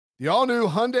The all-new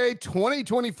Hyundai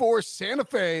 2024 Santa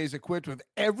Fe is equipped with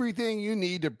everything you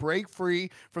need to break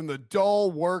free from the dull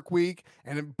work week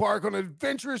and embark on an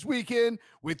adventurous weekend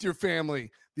with your family.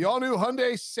 The all-new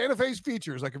Hyundai Santa Fe's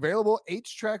features like available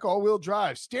H-Track all-wheel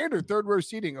drive, standard third-row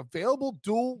seating, available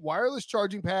dual wireless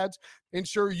charging pads,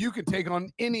 ensure you can take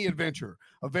on any adventure.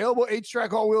 Available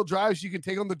H-Track all-wheel drives, you can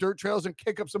take on the dirt trails and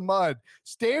kick up some mud.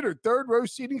 Standard third-row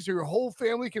seating so your whole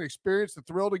family can experience the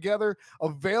thrill together.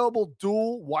 Available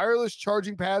dual wireless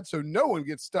charging pads so no one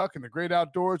gets stuck in the great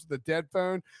outdoors with a dead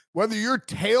phone. Whether you're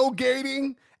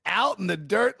tailgating out in the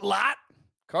dirt lot,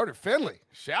 Carter Finley,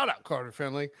 shout out Carter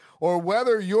Finley, or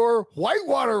whether you're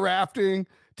whitewater rafting,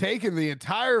 taking the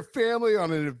entire family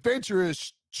on an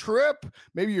adventurous trip,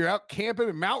 maybe you're out camping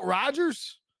at Mount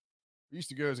Rogers. I used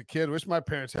to go as a kid. Wish my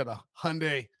parents had a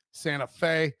Hyundai Santa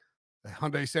Fe. The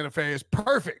Hyundai Santa Fe is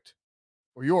perfect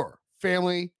for your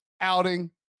family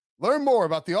outing. Learn more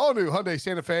about the all-new Hyundai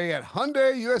Santa Fe at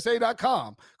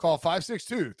HyundaiUSA.com. Call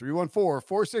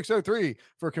 562-314-4603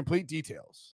 for complete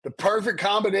details. The perfect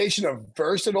combination of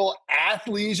versatile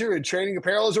athleisure and training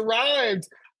apparel has arrived.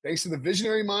 Thanks to the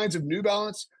visionary minds of New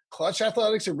Balance, Clutch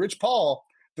Athletics, and Rich Paul,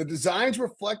 the designs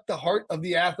reflect the heart of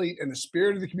the athlete and the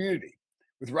spirit of the community.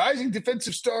 With rising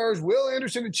defensive stars Will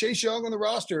Anderson and Chase Young on the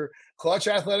roster, Clutch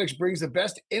Athletics brings the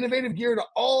best innovative gear to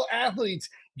all athletes,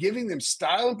 giving them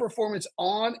style and performance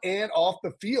on and off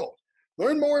the field.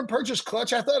 Learn more and purchase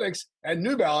Clutch Athletics at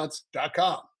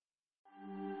NewBalance.com.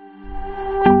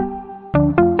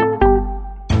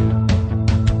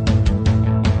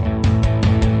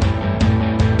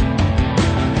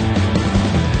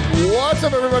 What's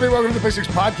up, everybody? Welcome to the Pick Six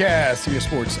Podcast, CBS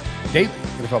Sports Daily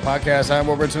NFL Podcast. I'm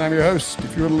Will Brinson. I'm your host.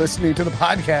 If you're listening to the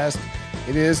podcast,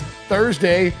 it is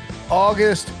Thursday,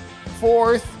 August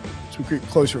 4th. As we get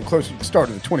closer and closer to the start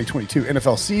of the 2022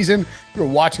 NFL season. If you're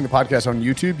watching the podcast on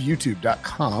YouTube,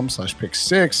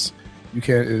 youtube.com/pick6. It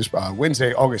is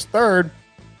Wednesday, August 3rd.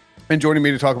 And joining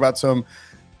me to talk about some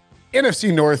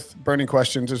NFC North burning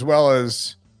questions, as well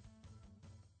as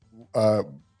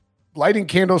lighting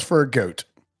candles for a goat.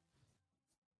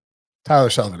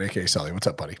 Tyler Sullivan, a.k.a. Sully. What's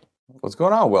up, buddy? What's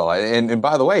going on, Will? And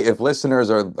by the way, if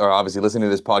listeners are obviously listening to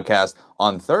this podcast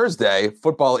on Thursday,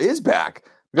 football is back.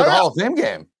 We got the Hall of Fame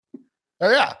game.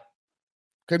 Oh, yeah.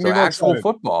 Couldn't be more actual excited.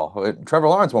 football. Trevor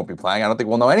Lawrence won't be playing. I don't think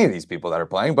we'll know any of these people that are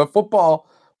playing, but football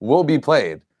will be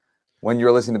played when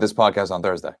you're listening to this podcast on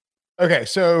Thursday. Okay,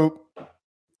 so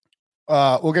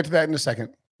we'll get to that in a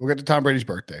second. We'll get to Tom Brady's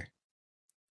birthday.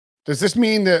 Does this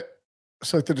mean that –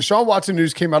 so the Deshaun Watson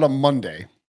news came out on Monday.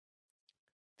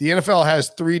 The NFL has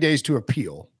 3 days to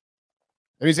appeal.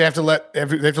 That means it's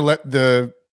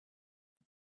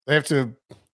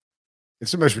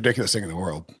the most ridiculous thing in the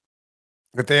world.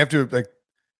 That they have to, like,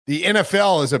 the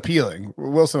NFL is appealing.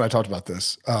 Wilson and I talked about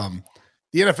this. The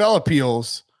NFL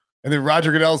appeals, and then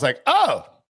Roger Goodell's like, oh,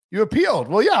 you appealed.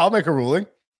 Well, yeah, I'll make a ruling.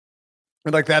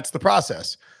 And, like, that's the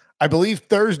process. I believe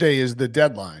Thursday is the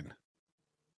deadline.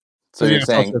 So you're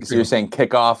saying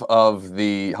kickoff of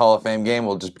the Hall of Fame game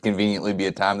will just conveniently be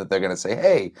a time that they're going to say,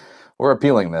 hey, we're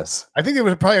appealing this. I think they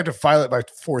would probably have to file it by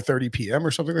 4:30 p.m.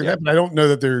 or something like that. But I don't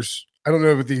know that I don't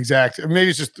know what the exact, maybe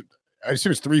it's just, I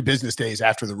assume it's 3 business days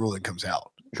after the ruling comes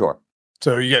out. Sure.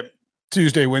 So you get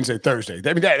Tuesday, Wednesday, Thursday.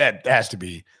 I mean, that has to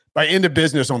be by end of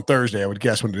business on Thursday, I would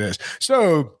guess when it is.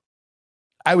 So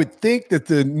I would think that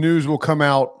the news will come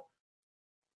out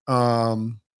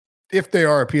if they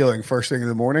are appealing first thing in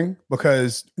the morning,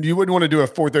 because you wouldn't want to do a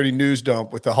 4:30 news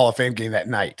dump with the Hall of Fame game that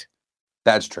night.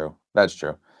 That's true. But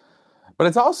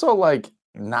it's also like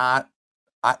not,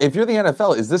 if you're the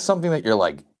NFL, is this something that you're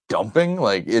like dumping?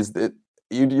 Like, is it,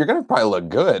 you're going to probably look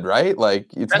good, right?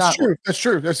 Like, That's true.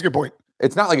 That's a good point.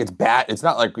 It's not like it's bad. It's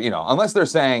not like, unless they're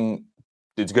saying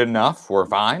it's good enough, we're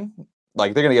fine.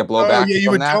 Like, they're going to get blowback. Yeah,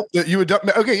 you would dump.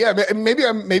 Okay, yeah, maybe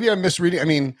I'm misreading. I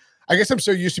mean, I guess I'm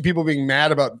so used to people being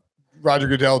mad about Roger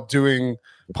Goodell doing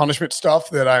punishment stuff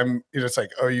that it's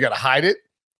like, oh, you got to hide it.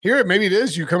 Here, maybe it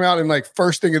is. You come out and, like,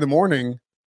 first thing in the morning,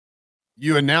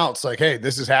 you announce, like, hey,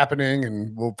 this is happening,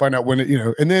 and we'll find out when it,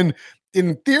 and then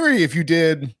in theory, if you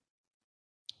did,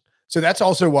 so that's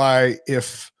also why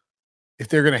if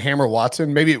they're going to hammer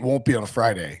Watson, maybe it won't be on a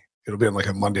Friday. It'll be on like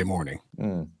a Monday morning.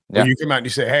 Yeah. You come out and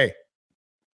you say, hey,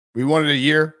 we wanted a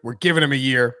year. We're giving him a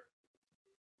year.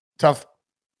 Tough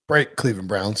break, Cleveland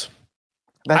Browns.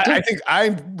 I think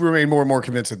I remain more and more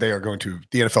convinced that the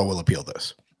NFL will appeal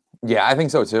this. Yeah, I think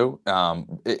so too.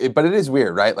 But it is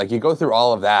weird, right? Like, you go through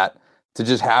all of that to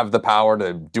just have the power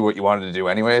to do what you wanted to do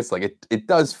anyways. Like, it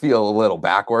does feel a little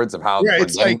backwards of how we're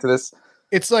getting to this.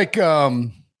 It's like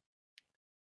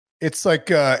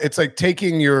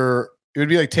taking your It would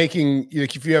be like taking,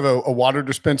 like if you have a water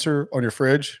dispenser on your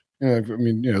fridge, I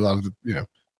mean, a lot of the,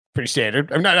 pretty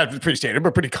standard. I'm not pretty standard,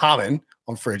 but pretty common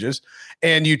on fridges.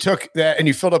 And you took that and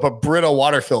you filled up a Brita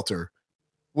water filter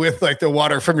with like the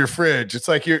water from your fridge. It's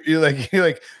like you're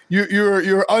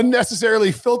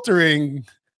unnecessarily filtering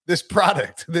this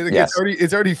product.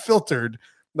 It's already filtered.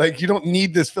 Like you don't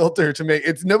need this filter to make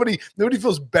it's nobody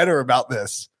feels better about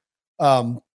this.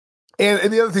 And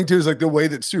the other thing too is like the way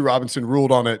that Sue Robinson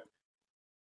ruled on it,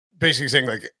 basically saying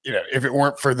like, if it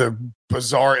weren't for the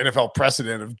bizarre NFL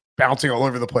precedent of bouncing all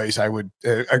over the place, I would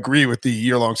agree with the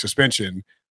year-long suspension,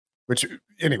 which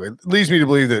anyway leads me to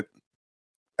believe that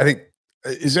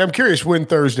I'm curious when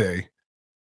Thursday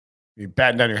you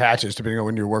batten down your hatches depending on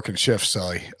when you're working shifts,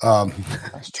 Sully.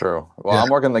 That's true. Well, I'm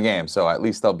working the game, so at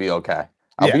least they'll be okay.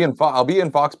 I'll be in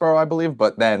Foxborough, I believe,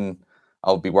 but then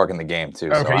I'll be working the game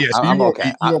too. Okay, so I'm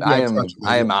okay.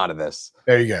 I am out of this.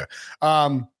 There you go.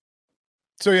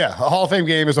 So a Hall of Fame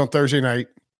game is on Thursday night.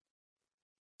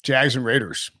 Jags and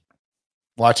Raiders.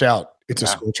 Watch out. It's a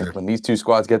scorcher. When these two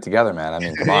squads get together, man, I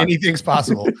mean, come on. Anything's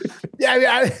possible.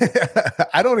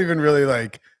 I don't even really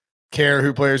care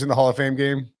who plays in the Hall of Fame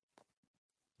game.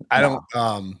 I don't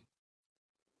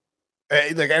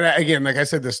like I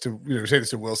said this to say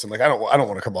this to Wilson. Like I don't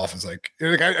want to come off as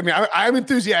I'm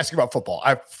enthusiastic about football.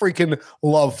 I freaking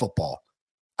love football.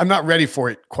 I'm not ready for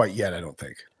it quite yet, I don't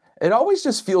think. It always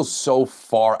just feels so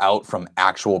far out from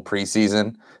actual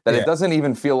preseason that it doesn't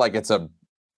even feel like it's a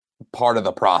part of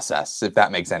the process, if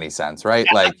that makes any sense, right?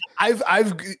 Like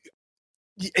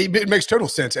it makes total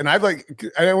sense. And I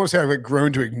don't want to say I've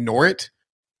grown to ignore it,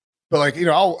 but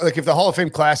I'll if the Hall of Fame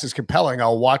class is compelling,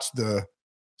 I'll watch the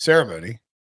ceremony.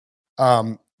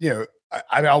 I'll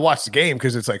watch the game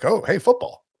because it's like, oh, hey,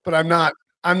 football. But I'm not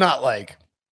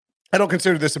I don't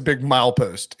consider this a big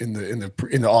milepost in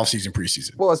the offseason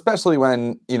preseason. Well, especially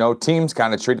when, teams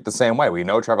kind of treat it the same way. We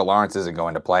know Trevor Lawrence isn't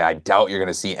going to play. I doubt you're going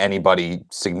to see anybody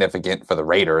significant for the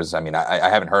Raiders. I mean, I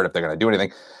haven't heard if they're going to do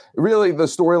anything. Really, the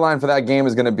storyline for that game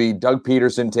is going to be Doug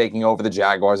Peterson taking over the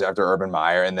Jaguars after Urban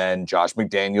Meyer, and then Josh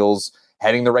McDaniels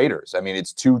heading the Raiders. I mean,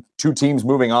 it's two teams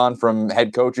moving on from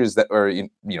head coaches that were,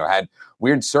 had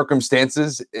weird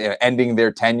circumstances ending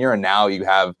their tenure, and now you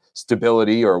have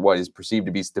stability, or what is perceived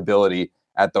to be stability,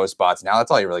 at those spots. Now that's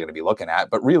all you're really going to be looking at.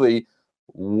 But really,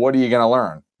 what are you going to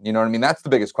learn? You know what I mean? That's the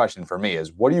biggest question for me,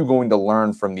 is what are you going to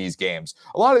learn from these games?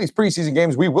 A lot of these preseason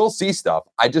games, we will see stuff.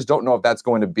 I just don't know if that's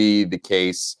going to be the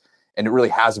case, and it really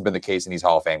hasn't been the case in these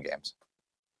Hall of Fame games.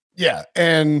 Yeah,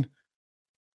 and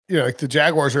the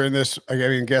Jaguars are in this. I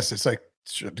mean, guess it's like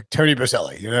Tony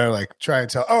Boselli. Try and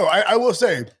tell. Oh, I will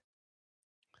say,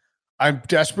 I'm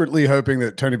desperately hoping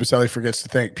that Tony Boselli forgets to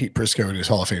thank Pete Prisco in his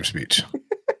Hall of Fame speech,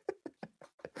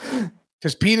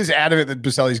 because Pete is adamant that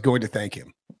Boselli's going to thank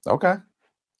him. Okay,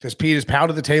 because Pete has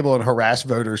pounded the table and harassed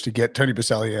voters to get Tony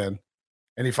Boselli in,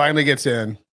 and he finally gets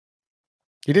in.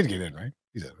 He did get in, right?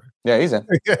 He's in, right? Yeah, he's in.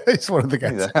 He's one of the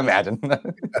guys. Imagine.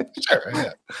 Sure,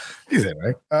 yeah, he's in,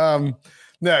 right?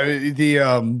 No,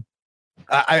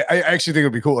 I actually think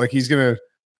it'd be cool. Like I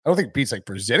don't think Pete's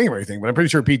presenting or anything, but I'm pretty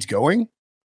sure Pete's going.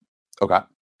 Okay.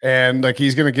 And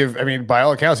he's gonna give. I mean, by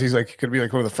all accounts, he's gonna be one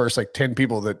of the first 10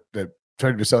 people that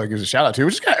Tony Boselli gives a shout out to,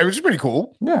 which is pretty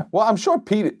cool. Yeah. Well, I'm sure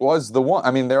Pete was the one. I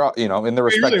mean, they're in the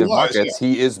respective markets,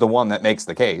 he is the one that makes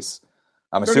the case.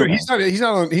 I'm assuming he's not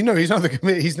on the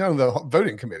committee. He's not on the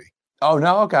voting committee. Oh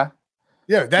no. Okay.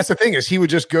 Yeah, that's the thing, is he would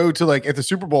just go to at the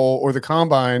Super Bowl or the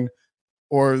Combine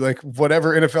or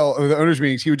whatever NFL or the owners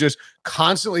meetings. He would just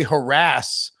constantly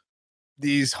harass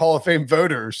these Hall of Fame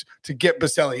voters to get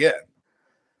Boselli in.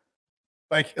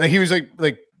 He was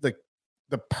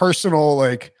the personal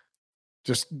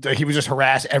he would just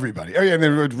harass everybody. Oh yeah, and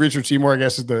then Richard Seymour, I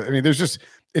guess, is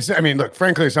look,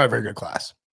 frankly, it's not a very good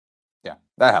class. Yeah,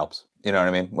 that helps. You know what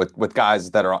I mean? With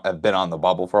guys that have been on the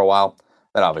bubble for a while,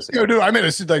 that obviously. No, I mean,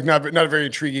 it's not a very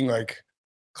intriguing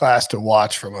class to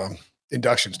watch from a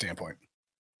induction standpoint.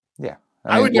 Yeah,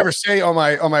 I would never say I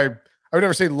would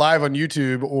never say live on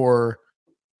YouTube or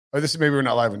this is, maybe we're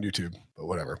not live on YouTube, but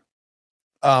whatever.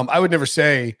 I would never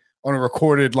say on a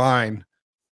recorded line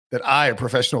that I, a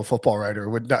professional football writer,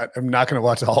 I'm not going to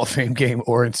watch the Hall of Fame game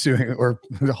or ensuing or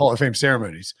the Hall of Fame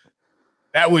ceremonies.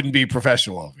 That wouldn't be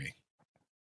professional of me.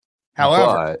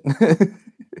 However,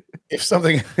 if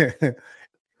something,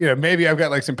 maybe I've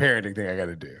got some parenting thing I got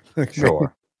to do.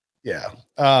 Sure. Yeah.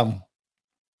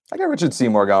 I got Richard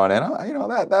Seymour going in.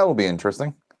 That will be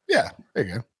interesting. Yeah. There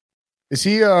you go. Is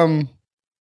he? Yeah.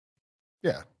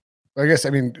 I guess. I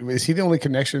mean, is he the only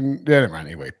connection? Yeah, never mind.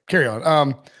 Anyway, carry on.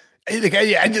 You're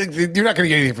not going to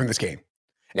get anything from this game.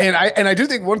 Yeah. And I do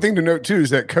think one thing to note too is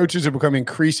that coaches have become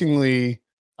increasingly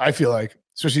I feel like,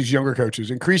 especially these younger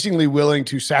coaches, increasingly willing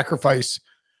to sacrifice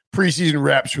preseason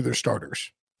reps for their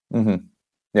starters. Mm-hmm.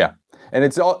 Yeah. And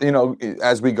it's all,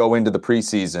 as we go into the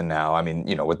preseason now, I mean,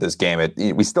 with this game,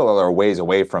 we still are ways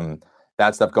away from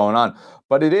that stuff going on.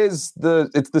 But it's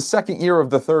the second year of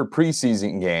the third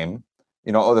preseason game,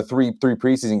 or the three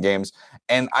preseason games.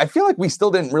 And I feel like we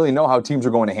still didn't really know how teams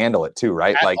are going to handle it too,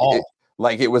 right?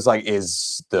 It was like,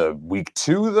 is the week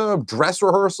 2 the dress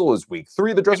rehearsal? Is week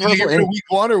 3 the dress rehearsal? In week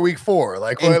 1 or week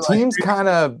 4? Teams kind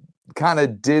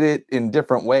of did it in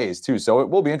different ways too. So it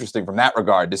will be interesting from that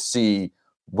regard to see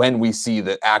when we see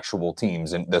the actual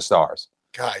teams and the stars.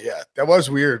 God, yeah, that was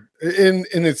weird. And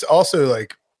it's also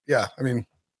like, yeah, I mean,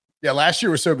 yeah, last year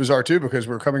was so bizarre too because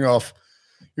you're coming off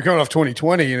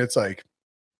 2020, and it's like,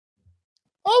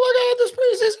 oh my God, this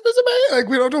preseason is amazing. Like,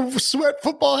 we don't have sweat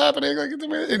football happening. Like, it's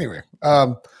amazing. Anyway, I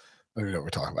don't know what we're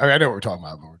talking about. I know what we're talking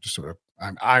about, but we're just sort of,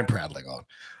 I'm prattling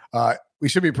on. We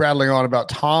should be prattling on about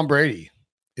Tom Brady.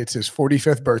 It's his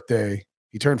 45th birthday.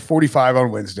 He turned 45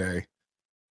 on Wednesday.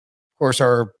 Of course,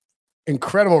 our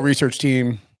incredible research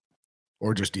team,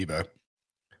 or just Debo,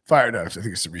 I think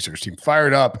it's the research team,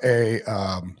 fired up a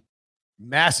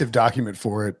massive document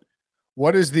for it.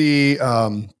 What is the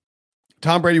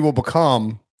Tom Brady will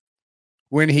become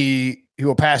when he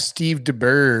will pass Steve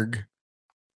DeBerg,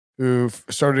 who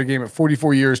started a game at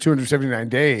 44 years, 279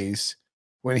 days,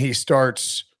 when he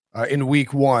starts in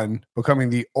week 1,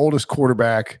 becoming the oldest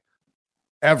quarterback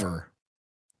ever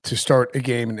to start a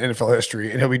game in NFL history.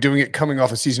 And he'll be doing it coming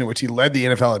off a season in which he led the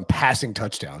NFL in passing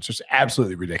touchdowns. Just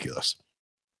absolutely ridiculous.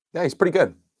 Yeah, he's pretty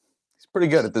good. He's pretty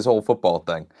good at this whole football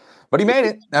thing. But he made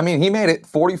it. I mean, he made it.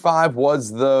 45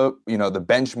 was the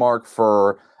benchmark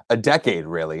for a decade,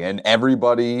 really. And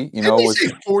everybody, Didn't he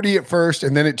say 40 at first,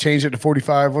 and then it changed it to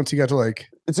 45 once he got to like.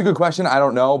 It's a good question. I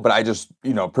don't know, but I just,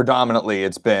 predominantly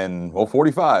it's been,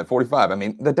 45. I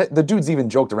mean, the dude's even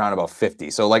joked around about 50.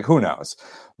 So, like, who knows?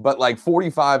 But, like,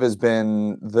 45 has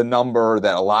been the number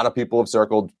that a lot of people have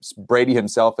circled. Brady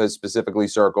himself has specifically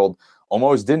circled.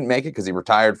 Almost didn't make it because he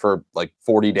retired for, like,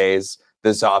 40 days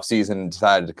this offseason and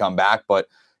decided to come back. But,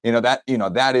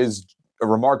 that is a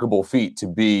remarkable feat to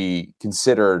be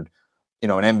considered, an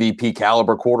MVP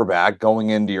caliber quarterback going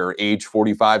into your age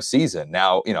 45 season.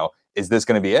 Now, is this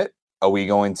going to be it? Are we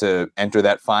going to enter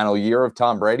that final year of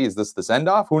Tom Brady? Is this the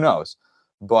send-off? Who knows?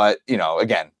 But,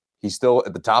 again, he's still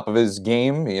at the top of his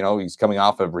game. He's coming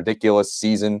off a ridiculous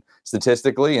season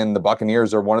statistically, and the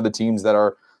Buccaneers are one of the teams that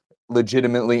are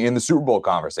legitimately in the Super Bowl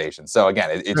conversation. So, again,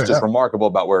 it's just remarkable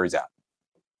about where he's at.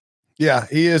 Yeah,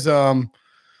 he is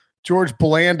George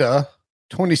Blanda,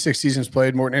 26 seasons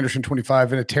played, Morton Anderson 25,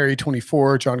 Vinatieri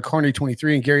 24, John Carney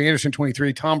 23, and Gary Anderson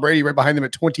 23. Tom Brady right behind them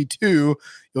at 22.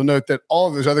 You'll note that all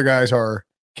of those other guys are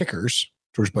kickers.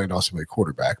 George Blanda also played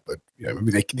quarterback, but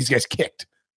these guys kicked.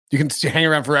 You can hang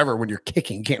around forever when you're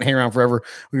kicking. You can't hang around forever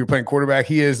when you're playing quarterback.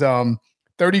 He is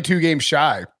 32 games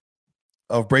shy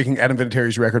of breaking Adam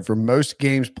Vinatieri's record for most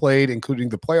games played, including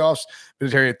the playoffs.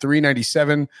 Vinatieri at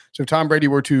 397. So if Tom Brady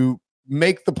were to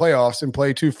make the playoffs and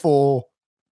play just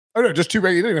 2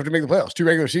 regular, you don't even have to make the playoffs, 2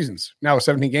 regular seasons. Now with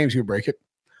 17 games, he would break it.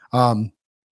 I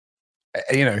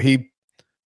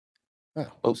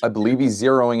believe he's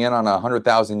zeroing in on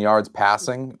 100,000 yards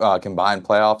passing, combined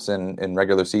playoffs and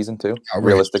regular season too. Outrageous.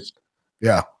 Realistic.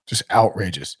 Yeah, just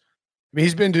outrageous. I mean,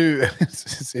 he's been to,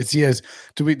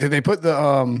 did they put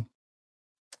the,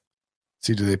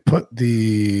 do they put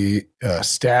the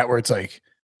stat where it's like,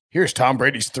 here's Tom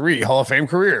Brady's 3 Hall of Fame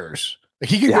careers. Like,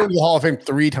 he can go to the Hall of Fame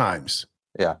 3 times.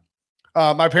 Yeah.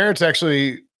 My parents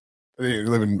actually, they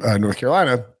live in North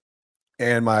Carolina,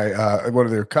 and my one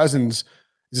of their cousins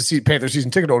is a Panther season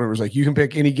ticket holder. It was like, you can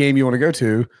pick any game you want to go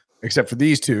to except for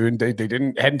these 2, and they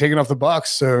hadn't taken off the Bucs.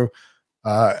 So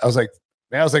I was like,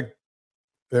 they're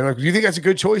like, do you think that's a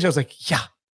good choice? I was like, yeah.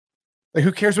 Like,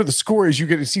 who cares what the score is? You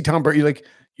get to see Tom Brady. Like,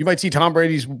 you might see Tom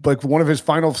Brady's like one of his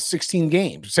final 17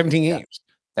 games. Yeah,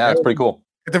 that's pretty cool.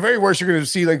 At the very worst, you're going to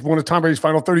see like one of Tom Brady's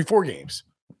final 34 games.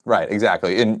 Right,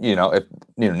 exactly. And if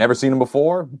never seen them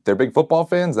before, they're big football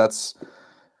fans. That's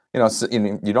you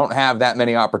don't have that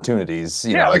many opportunities.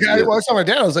 I was telling my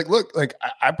dad, I was like, look, like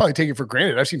I probably take it for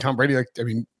granted. I've seen Tom Brady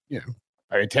 10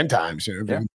 times.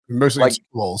 Mostly in Super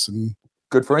Bowls. And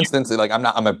good, for instance, like I'm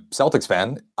a Celtics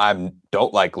fan. I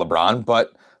don't like LeBron,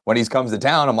 but when he comes to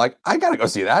town, I'm like, I gotta go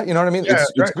see that. You know what I mean? Yeah,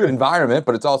 it's a good environment,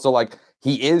 but it's also like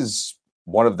he is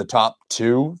one of the top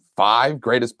 5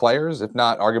 greatest players, if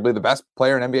not arguably the best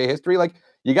player in NBA history. Like,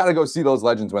 you got to go see those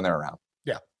legends when they're around.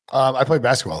 Yeah. I played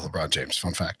basketball with LeBron James.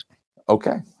 Fun fact.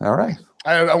 Okay. All right.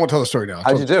 I won't tell the story now.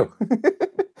 How'd you do?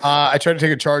 I tried to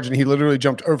take a charge and he literally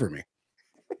jumped over me.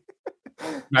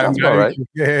 Sounds about right.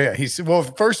 Yeah.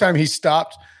 First time he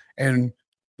stopped and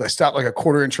stopped like a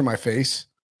quarter inch from my face.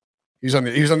 He was on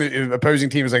the opposing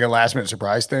team. It was like a last minute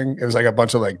surprise thing. It was like a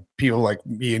bunch of like people like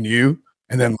me and you,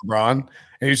 and then LeBron. And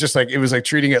he was just like, it was like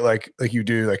treating it like you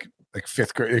do like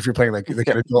fifth grade if you're playing like the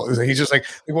adult. It was like, he's just like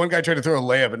one guy tried to throw a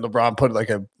layup and LeBron put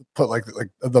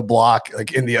the block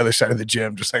like in the other side of the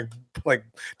gym, just like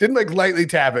didn't like lightly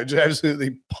tap it, just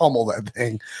absolutely pummel that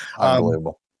thing.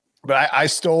 Unbelievable. But I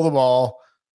stole the ball.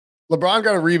 LeBron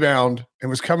got a rebound and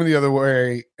was coming the other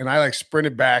way, and I like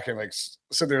sprinted back and like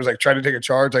stood there, was like trying to take a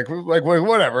charge, like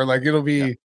whatever, like it'll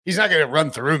be. He's not going to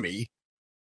run through me.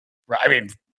 Right? I mean,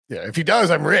 yeah, if he does,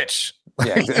 I'm rich.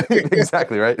 Yeah,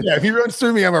 exactly right. Yeah, if he runs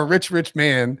through me, I'm a rich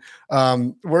man.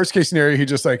 Worst case scenario, he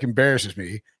just like embarrasses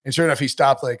me, and sure enough, he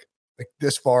stopped like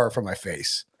this far from my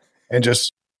face and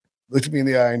just looked me in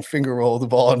the eye and finger rolled the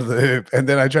ball into the hoop, and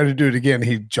then I tried to do it again.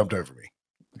 He jumped over me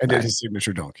and did his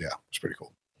signature dunk. Yeah, it was pretty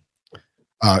cool.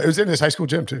 It was in his high school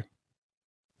gym too.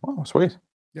 Oh, sweet.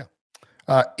 Yeah.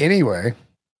 Anyway,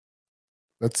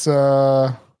 let's. Is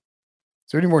there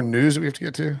any more news that we have to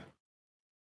get to?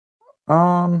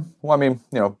 Well, I mean,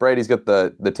 Brady's got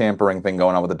the tampering thing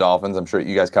going on with the Dolphins. I'm sure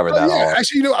you guys covered that. Yeah,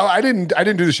 actually, I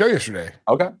didn't do the show yesterday.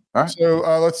 Okay, all right. So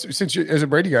let's, since you as a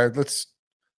Brady guy, let's.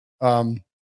 It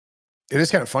is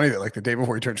kind of funny that like the day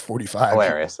before he turns 45.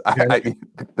 Hilarious.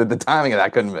 The timing of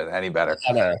that couldn't have been any better.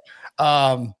 I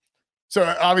know. So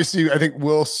obviously, I think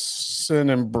Wilson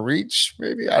and Breach,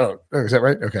 maybe I don't. Oh, is that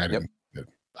right? Okay, I didn't. Yep.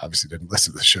 Obviously, didn't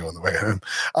listen to the show on the way home.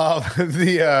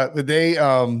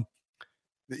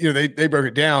 They broke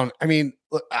it down. I mean,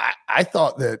 look, I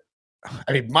thought that.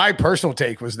 I mean, my personal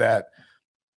take was that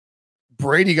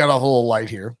Brady got off a little light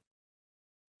here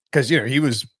because he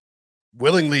was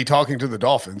willingly talking to the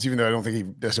Dolphins, even though I don't think he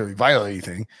necessarily violated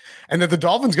anything, and that the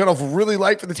Dolphins got off really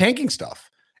light for the tanking stuff.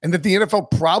 And that the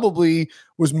NFL probably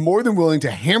was more than willing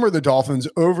to hammer the Dolphins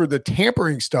over the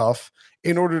tampering stuff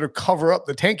in order to cover up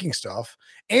the tanking stuff,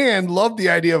 and loved the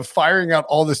idea of firing out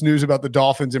all this news about the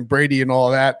Dolphins and Brady and all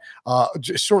of that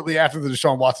just shortly after the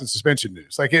Deshaun Watson suspension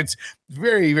news. Like it's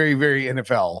very, very, very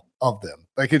NFL of them.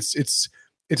 Like it's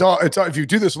all if you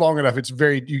do this long enough,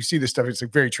 you see this stuff. It's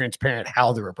like very transparent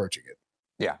how they're approaching it.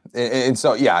 Yeah. And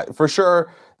so, yeah, for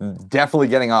sure. Definitely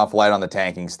getting off light on the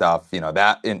tanking stuff.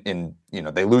 That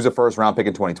they lose a first round pick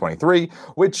in 2023,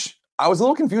 which I was a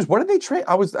little confused. What did they trade?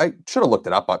 I should have looked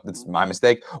it up. It's my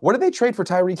mistake. What did they trade for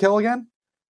Tyreek Hill again?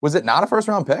 Was it not a first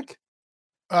round pick?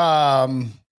 Yeah.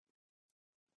 I'm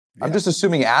just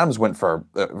assuming Adams went for,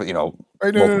 No.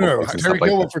 Tyreek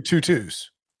Hill went for 2 2s.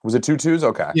 Was it 2 2s?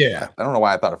 Okay. Yeah. I don't know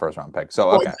why I thought a first round pick. So,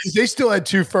 okay. Well, they still had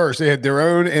 2 firsts. They had their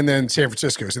own and then San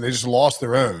Francisco. So they just lost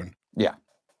their own. Yeah.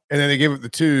 And then they gave up the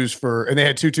 2s and they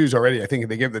had 2 2s already. I think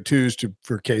they gave the 2s to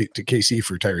KC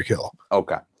for Tyreek Hill.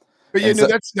 Okay. But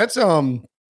that's not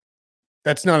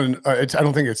I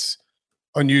don't think it's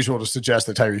unusual to suggest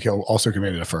that Tyreek Hill also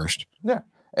commanded a first. Yeah.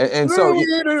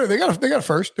 No, they got a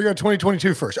first. They got a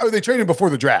 2022 first. Oh, they traded before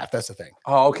the draft. That's the thing.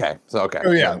 Oh, okay.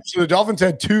 Oh, yeah. So the Dolphins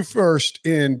had 2 firsts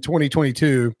in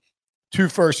 2022, 2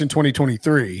 firsts in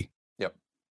 2023. Yep.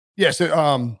 Yeah.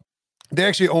 So they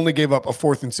actually only gave up a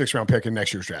 4th and 6th round pick in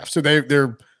next year's draft. So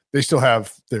they still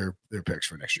have their picks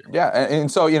for next year. Yeah, and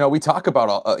so we talk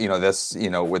about this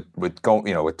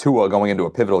with Tua going into a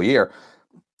pivotal year.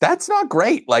 That's not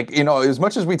great. Like, as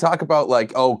much as we talk about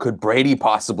like, oh, could Brady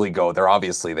possibly go there?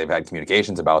 Obviously, they've had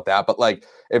communications about that. But like,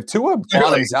 if Tua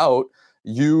bottoms out,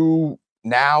 you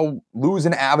now lose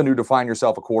an avenue to find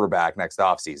yourself a quarterback next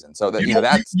offseason. So that you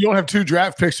don't have 2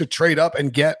 draft picks to trade up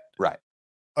and get right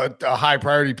a high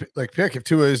priority pick if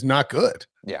Tua is not good.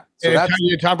 Yeah. So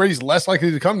Tom Brady's less likely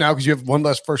to come now because you have 1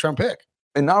 less first round pick.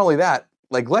 And not only that,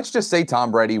 like, let's just say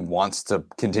Tom Brady wants to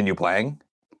continue playing.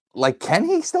 Like, can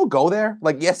he still go there?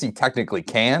 Like, yes, he technically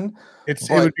can. It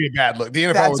would be a bad look. The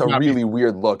NFL that's a really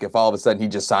weird look if all of a sudden he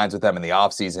just signs with them in the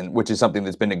offseason, which is something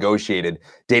that's been negotiated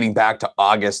dating back to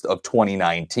August of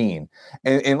 2019.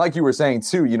 And like you were saying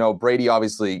too, Brady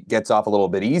obviously gets off a little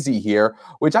bit easy here,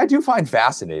 which I do find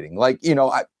fascinating. Like,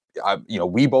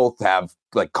 we both have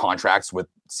like contracts with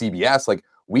CBS. Like,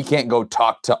 we can't go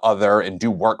talk to other and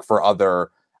do work for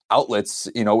other outlets.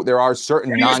 There are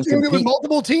certain non-compete with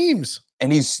multiple teams.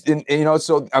 And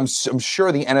so I'm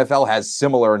sure the NFL has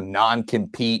similar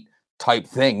non-compete type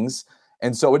things.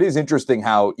 And so it is interesting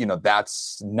how,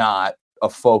 that's not a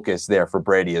focus there for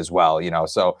Brady as well,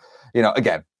 So,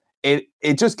 again,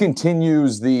 it just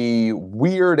continues the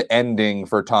weird ending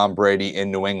for Tom Brady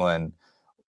in New England,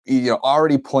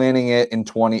 already planning it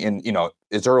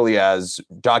as early as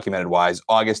documented wise,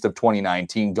 August of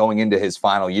 2019, going into his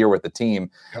final year with the team.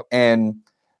 Yep. And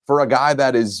for a guy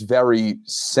that is very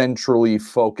centrally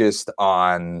focused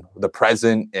on the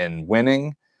present and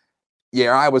winning,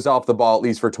 yeah, I was off the ball at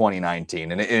least for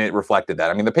 2019, and it reflected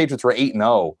that. I mean, the Patriots were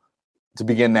 8-0 to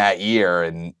begin that year,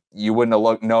 and you wouldn't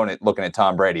have known it looking at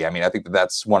Tom Brady. I mean, I think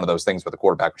that's one of those things where the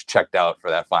quarterback was checked out for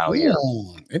that final year.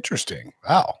 Interesting.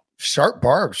 Wow. Sharp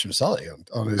barbs from Sully on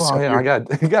his. Well, I got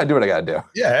to do what I got to do.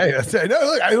 Yeah. No,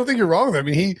 look, I don't think you're wrong. I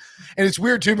mean, and it's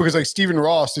weird too, because like Stephen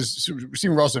Ross is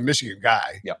a Michigan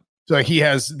guy. Yeah. So like he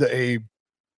has a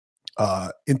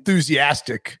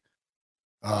enthusiastic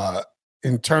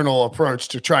internal approach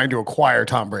to trying to acquire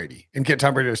Tom Brady and get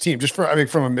Tom Brady to his team, just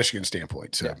from a Michigan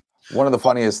standpoint. So. Yeah. One of the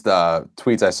funniest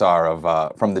tweets I saw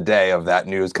of from the day of that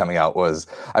news coming out was,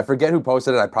 I forget who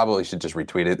posted it. I probably should just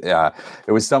retweet it.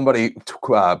 It was somebody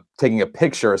taking a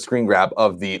picture, a screen grab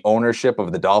of the ownership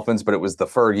of the Dolphins, but it was the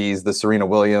Fergies, the Serena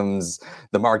Williams,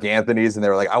 the Mark Anthonys, and they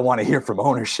were like, I want to hear from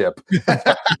ownership.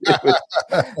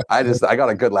 I got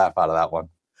a good laugh out of that one.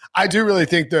 I do really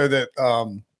think, though, that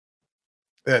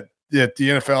that the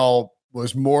NFL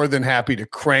was more than happy to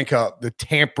crank up the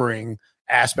tampering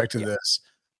aspect of this.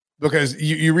 Because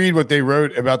you read what they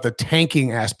wrote about the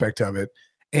tanking aspect of it,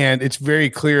 and it's very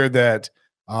clear that,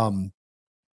 where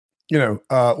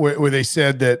they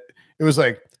said that it was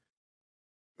like,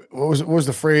 what was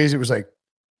the phrase? It was like,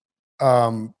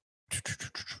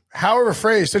 however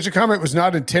phrased, such a comment was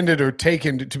not intended or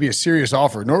taken to be a serious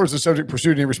offer, nor was the subject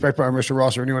pursued any respect by Mr.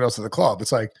 Ross or anyone else at the club.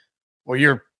 It's like, well,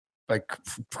 you're like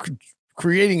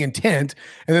creating intent.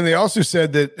 And then they also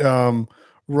said that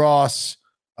Ross,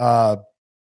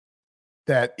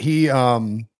 that he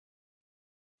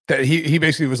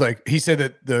basically was like, he said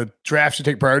that the draft should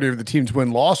take priority over the team's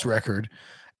win-loss record.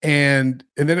 And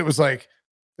then it was like,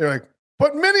 they're like,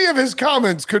 but many of his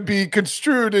comments could be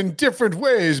construed in different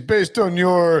ways based on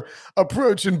your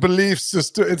approach and belief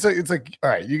system. It's like, all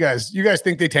right, you guys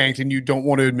think they tanked and you don't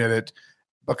want to admit it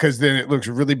because then it looks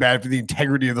really bad for the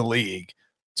integrity of the league.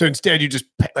 So instead you just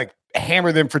like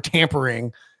hammer them for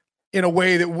tampering in a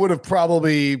way that would have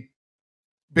probably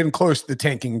been close to the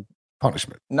tanking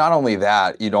punishment. Not only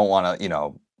that, you don't want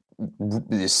to,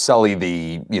 sully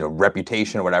the,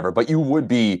 reputation or whatever, but you would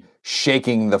be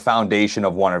shaking the foundation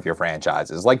of one of your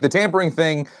franchises. Like the tampering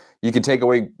thing, you can take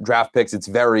away draft picks. It's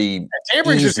very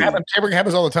tampering Tampering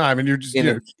happens all the time, and you're just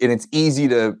and it's easy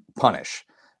to punish.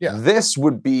 Yeah, this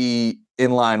would be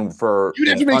in line for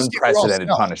an unprecedented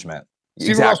punishment.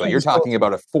 Exactly. You're talking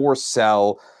about a forced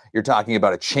sell. You're talking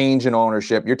about a change in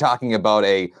ownership. You're talking about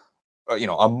a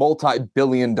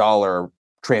multi-billion-dollar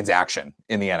transaction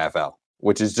in the NFL,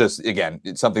 which is just, again,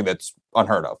 it's something that's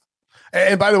unheard of.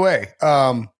 And by the way,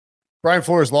 Brian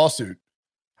Flores' lawsuit,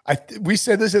 we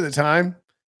said this at the time.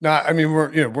 We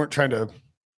weren't trying to,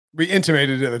 we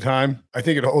intimated it at the time. I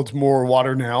think it holds more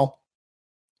water now.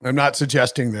 I'm not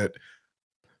suggesting that,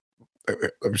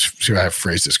 let me see if I have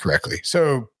phrased this correctly.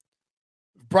 So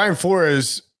Brian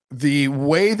Flores, the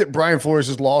way that Brian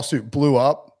Flores' lawsuit blew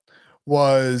up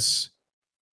was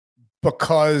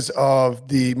because of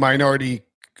the minority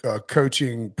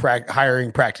coaching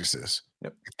hiring practices.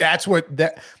 Yep. That's what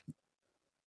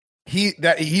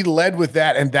he led with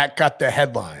that, and that got the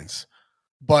headlines.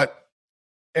 But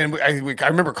I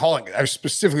remember calling it. I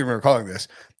specifically remember calling this.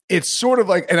 It's sort of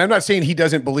like, and I'm not saying he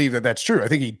doesn't believe that that's true. I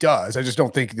think he does. I just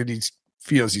don't think that he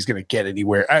feels he's going to get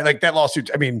anywhere. Like that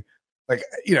lawsuit. I mean, like,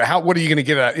 what are you going to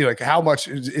get at? Like, how much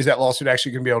is that lawsuit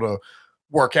actually going to be able to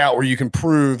work out where you can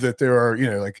prove that there are,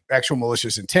 like actual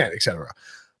malicious intent, et cetera.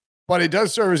 But it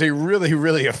does serve as a really,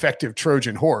 really effective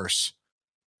Trojan horse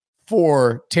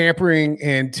for tampering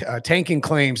and tanking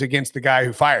claims against the guy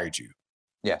who fired you.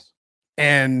 Yes.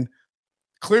 And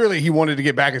clearly he wanted to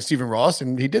get back at Stephen Ross,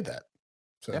 and he did that.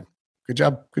 So yeah. Good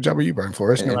job with you, Brian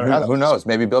Flores. Who knows?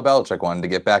 Maybe Bill Belichick wanted to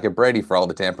get back at Brady for all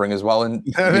the tampering as well, and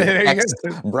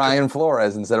Brian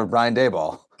Flores instead of Brian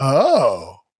Daboll.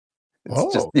 Oh.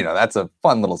 It's just, that's a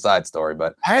fun little side story,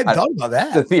 but I hadn't thought about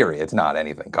that. The theory, it's not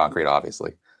anything concrete,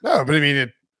 obviously. No, but I mean,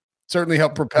 it certainly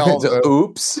helped propel.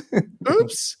 Oops.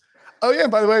 Oops. Oh, yeah.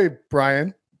 By the way,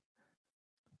 Brian,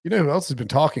 you know who else has been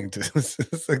talking to?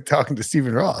 It's like talking to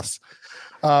Stephen Ross.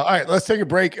 All right, let's take a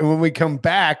break. And when we come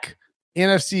back,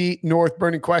 NFC North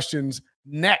burning questions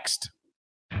next.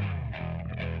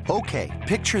 Okay,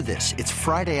 picture this. It's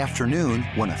Friday afternoon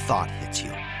when a thought hits you.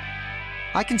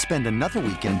 I can spend another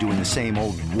weekend doing the same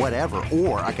old whatever,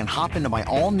 or I can hop into my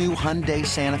all-new Hyundai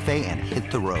Santa Fe and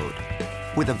hit the road.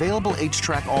 With available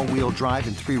H-Track all-wheel drive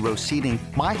and 3-row seating,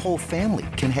 my whole family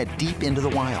can head deep into the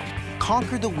wild.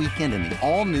 Conquer the weekend in the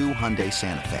all-new Hyundai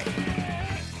Santa Fe.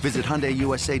 Visit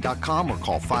HyundaiUSA.com or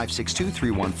call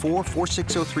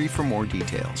 562-314-4603 for more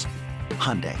details.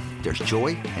 Hyundai, there's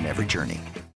joy in every journey.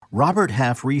 Robert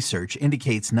Half research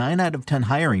indicates 9 out of 10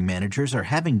 hiring managers are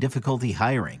having difficulty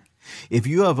hiring. If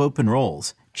you have open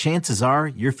roles, chances are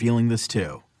you're feeling this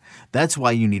too. That's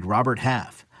why you need Robert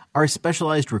Half. Our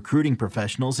specialized recruiting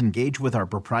professionals engage with our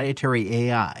proprietary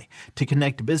AI to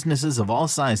connect businesses of all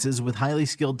sizes with highly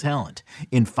skilled talent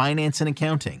in finance and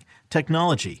accounting,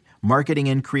 technology, marketing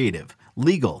and creative,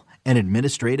 legal, and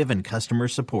administrative and customer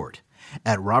support.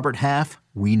 At Robert Half,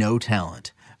 we know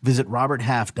talent. Visit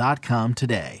roberthalf.com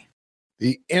today.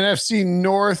 The NFC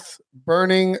North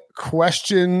burning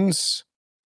questions.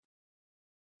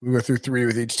 We went through 3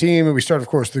 with each team, and we start, of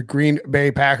course, the Green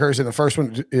Bay Packers. And the first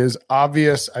one is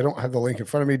obvious. I don't have the link in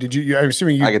front of me. Did you? I'm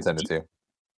assuming you. I can send it to you.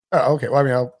 Oh, okay. Well,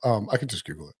 I mean, I can just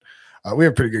Google it. We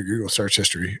have pretty good Google search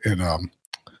history, and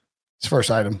it's first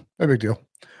item. No big deal.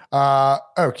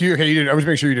 Okay. You didn't. I was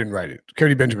making sure you didn't write it.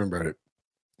 Cody Benjamin wrote it.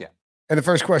 Yeah. And the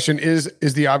first question is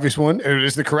the obvious one, and it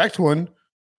is the correct one.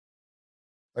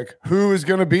 Like, who is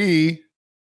going to be?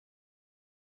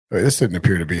 Wait, this didn't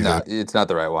appear to be. No, it's not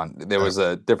the right one. There was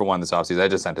a different one this offseason. I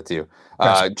just sent it to you.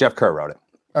 Gotcha. Jeff Kerr wrote it.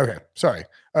 Okay, sorry.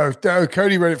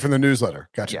 Cody wrote it from the newsletter.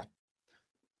 Gotcha. Yeah.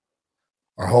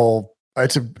 Our whole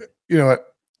it's a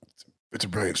it's a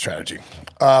brilliant strategy.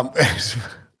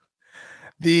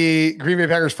 The Green Bay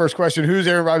Packers first question: who's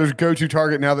Aaron Rodgers' go-to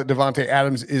target now that Davante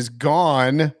Adams is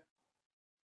gone?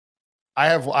 I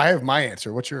have my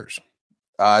answer. What's yours?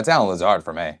 It's Alan Lazard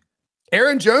for me.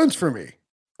 Aaron Jones for me.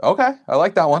 Okay, I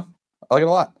like that one. I like it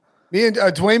a lot. Me and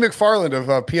Dwayne McFarland of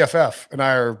PFF and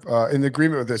I are in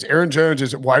agreement with this. Aaron Jones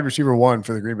is wide receiver 1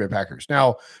 for the Green Bay Packers.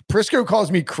 Now, Prisco calls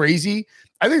me crazy.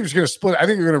 I think they're just going to split. I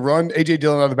think they're going to run A.J.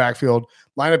 Dillon out of the backfield,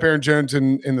 line up Aaron Jones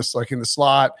in the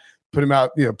slot, put him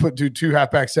out, do 2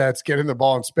 halfback sets, get him the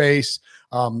ball in space.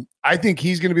 I think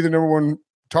he's going to be the number 1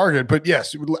 target. But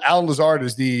yes, Alan Lazard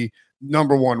is the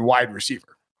number 1 wide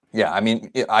receiver. Yeah, I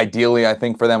mean, ideally, I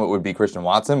think for them it would be Christian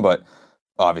Watson, but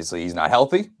obviously he's not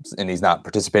healthy and he's not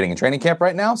participating in training camp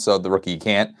right now. So the rookie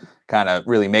can't kind of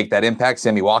really make that impact.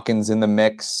 Sammy Watkins in the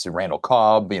mix, Randall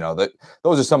Cobb,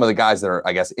 those are some of the guys that are,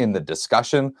 I guess, in the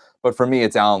discussion. But for me,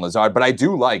 it's Alan Lazard. But I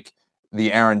do like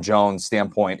the Aaron Jones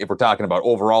standpoint. If we're talking about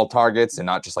overall targets and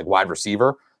not just like wide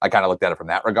receiver, I kind of looked at it from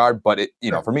that regard. But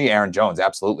for me, Aaron Jones,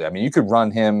 absolutely. I mean, you could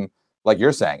run him, like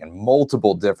you're saying, in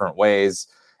multiple different ways.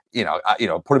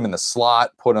 Put him in the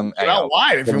slot, put him out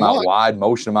wide,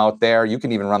 motion him out there. You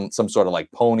can even run some sort of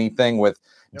like pony thing with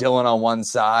Dillon on one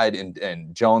side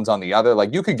and Jones on the other.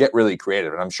 Like you could get really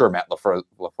creative, and I'm sure Matt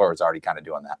LaFleur is already kind of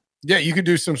doing that. Yeah, you could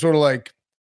do some sort of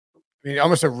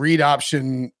almost a read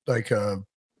option, like a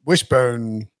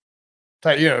wishbone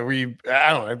type. I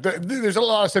don't know. There's a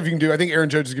lot of stuff you can do. I think Aaron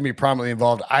Jones is going to be prominently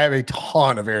involved. I have a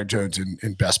ton of Aaron Jones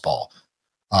in best ball,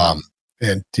 and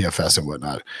DFS and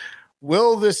whatnot.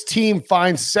 Will this team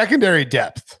find secondary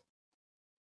depth?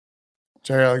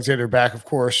 Jerry Alexander back, of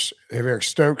course. They have Eric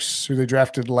Stokes, who they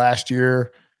drafted last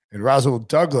year, and Rasul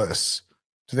Douglas.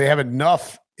 Do they have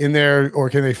enough in there,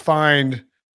 or can they find?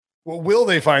 Well, will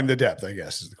they find the depth? I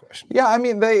guess is the question. Yeah, I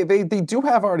mean they do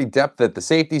have already depth at the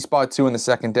safety spot too in the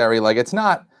secondary. Like it's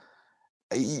not,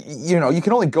 you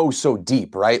can only go so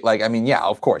deep, right? Like I mean, yeah,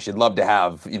 of course you'd love to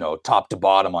have top to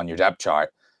bottom on your depth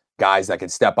chart guys that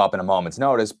could step up in a moment's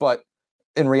notice, but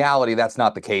in reality, that's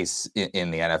not the case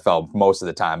in the NFL most of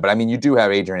the time. But I mean, you do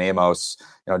have Adrian Amos,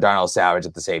 Darnell Savage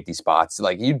at the safety spots.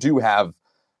 Like you do have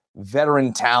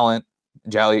veteran talent,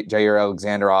 Jair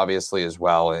Alexander obviously as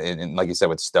well, and like you said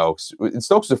with Stokes. And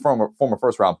Stokes is a former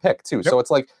first round pick too, so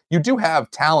it's like you do have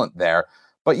talent there.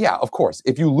 But yeah, of course,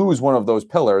 if you lose one of those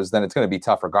pillars, then it's going to be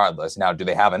tough regardless. Now, do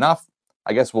they have enough?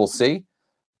 I guess we'll see.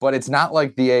 But it's not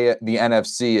like the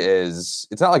NFC is.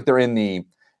 It's not like they're in the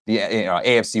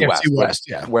AFC West,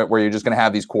 where you're just going to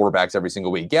have these quarterbacks every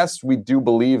single week. Yes, we do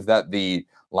believe that the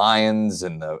Lions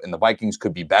and the Vikings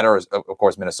could be better. Of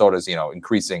course, Minnesota's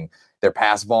increasing their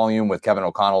pass volume with Kevin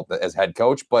O'Connell as head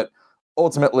coach, but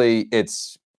ultimately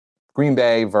it's Green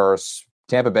Bay versus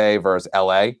Tampa Bay versus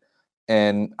LA,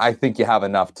 and I think you have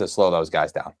enough to slow those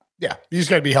guys down. Yeah, you just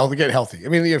got to be healthy, get healthy. I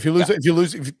mean, if you lose,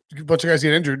 if a bunch of guys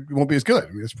get injured, it won't be as good. I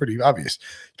mean, it's pretty obvious.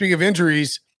 Speaking of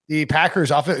injuries. The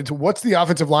Packers what's the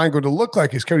offensive line going to look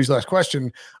like is Cody's last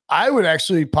question. I would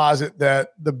actually posit that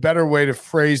the better way to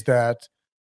phrase that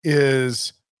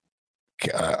is,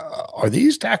 are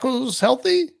these tackles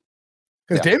healthy?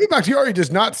 Because David Bakhtiari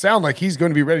does not sound like he's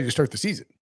going to be ready to start the season.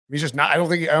 He's just not. I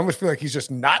almost feel like he's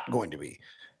just not going to be.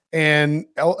 And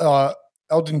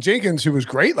Elgton Jenkins, who was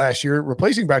great last year,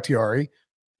 replacing Bakhtiari,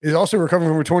 is also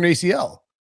recovering from a torn ACL.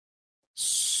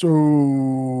 So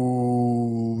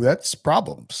that's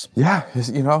problems. Yeah,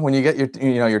 when you get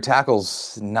your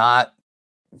tackles not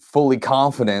fully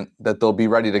confident that they'll be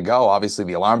ready to go. Obviously,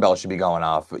 the alarm bell should be going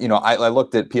off. I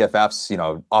looked at PFF's,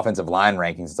 offensive line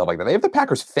rankings and stuff like that. They have the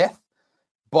Packers 5th,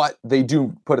 but they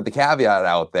do put the caveat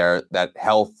out there that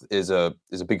health is a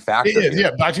big factor.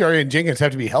 Yeah, Bakhtiari and Jenkins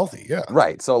have to be healthy. Yeah,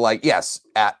 right. So, yes,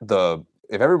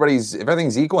 if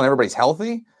everything's equal and everybody's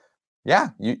healthy, yeah,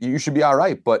 you should be all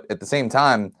right. But at the same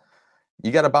time,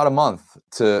 you got about a month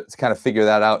to kind of figure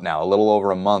that out now. A little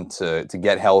over a month to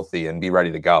get healthy and be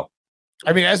ready to go.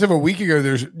 I mean, as of a week ago,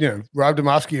 there's, Rob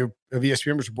Domofsky of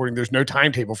ESPN was reporting there's no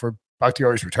timetable for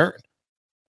Bakhtiari's return.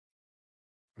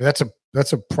 That's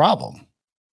a problem.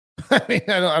 I mean,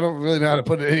 I don't really know how to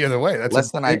put it any other way. That's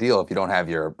less than ideal if you don't have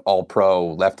your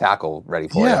all-pro left tackle ready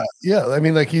for you. Yeah. I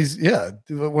mean, he's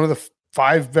one of the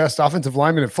 5 best offensive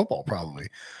linemen in football, probably.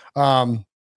 And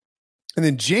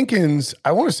then Jenkins,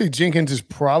 I want to say Jenkins is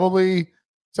probably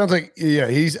sounds like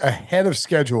he's ahead of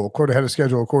schedule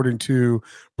according to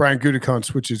Brian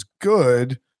Gutekunst, which is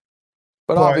good.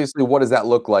 But obviously, what does that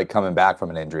look like coming back from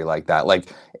an injury like that?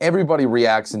 Everybody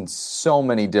reacts in so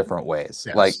many different ways.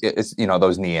 Yes. It's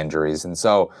those knee injuries, and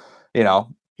so he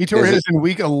tore his in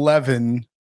week 11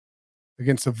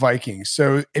 against the Vikings.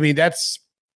 So I mean,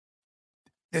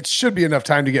 it should be enough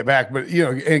time to get back. But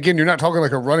and again, you're not talking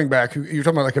like a running back. You're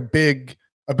talking about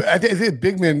I think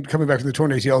big men coming back to the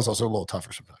torn ACL is also a little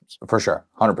tougher sometimes. For sure,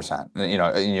 100%.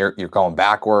 And you're going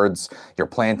backwards. You're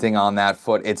planting on that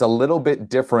foot. It's a little bit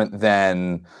different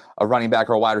than a running back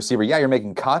or a wide receiver. Yeah, you're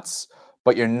making cuts,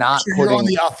 but you're not you're on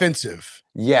the offensive.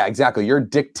 Yeah, exactly. You're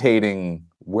dictating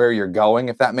where you're going,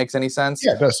 if that makes any sense.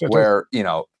 Yeah, it does. Where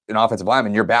an offensive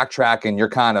lineman, you're backtracking, you're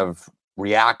kind of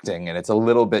reacting, and it's a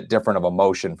little bit different of a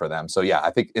motion for them. So yeah,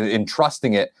 I think in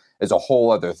trusting it is a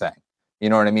whole other thing. You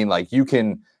know what I mean? You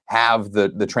can have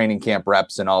the training camp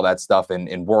reps and all that stuff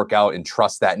and work out and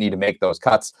trust that knee to make those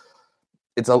cuts.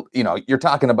 It's you're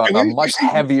talking about a much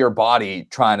heavier body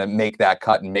trying to make that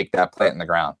cut and make that plant in the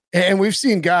ground. And we've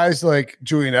seen guys like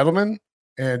Julian Edelman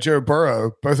and Joe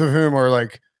Burrow, both of whom are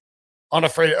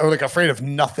afraid of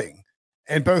nothing.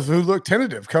 And both who look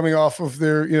tentative coming off of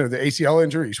their, the ACL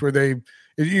injuries where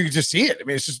you can just see it. I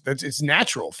mean, it's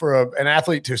natural for an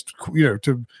athlete to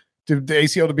the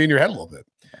ACL to be in your head a little bit.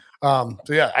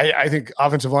 So yeah, I think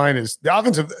offensive line is the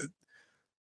offensive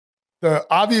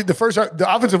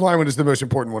line one is the most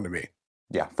important one to me.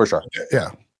 Yeah, for sure.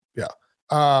 Yeah.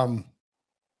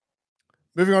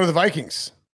 Moving on to the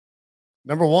Vikings.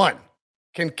 Number 1,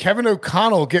 can Kevin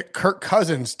O'Connell get Kirk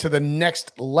Cousins to the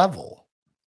next level?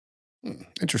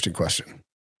 Interesting question.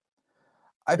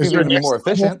 I think they're more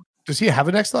efficient. Level? Does he have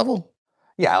a next level?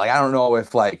 Yeah, I don't know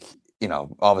if all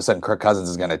of a sudden Kirk Cousins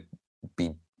is going to be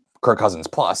Kirk Cousins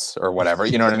plus or whatever.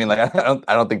 You know what I mean? I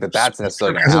don't think that's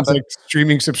necessarily going to happen.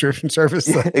 Streaming subscription service.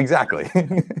 Yeah, exactly.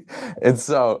 And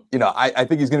so, I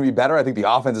think he's going to be better. I think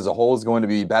the offense as a whole is going to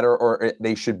be better, or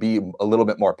they should be a little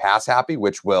bit more pass happy,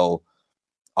 which will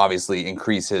obviously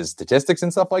increase his statistics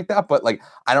and stuff like that. But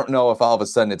I don't know if all of a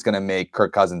sudden it's going to make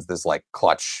Kirk Cousins this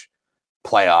clutch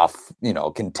playoff,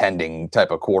 contending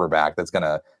type of quarterback that's going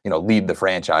to, lead the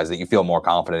franchise that you feel more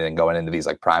confident in going into these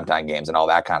primetime games and all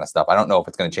that kind of stuff. I don't know if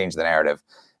it's going to change the narrative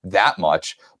that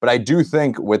much, but I do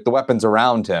think with the weapons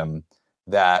around him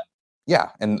that, yeah,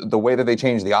 and the way that they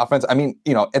change the offense, I mean,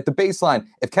 at the baseline,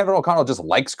 if Kevin O'Connell just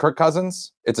likes Kirk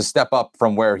Cousins, it's a step up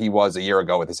from where he was a year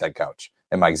ago with his head coach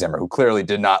and Mike Zimmer, who clearly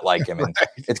did not like him. And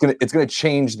it's going to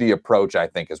change the approach, I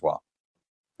think, as well.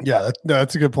 Yeah,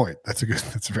 that's a good point. That's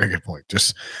a very good point.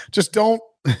 Just don't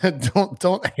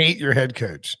hate your head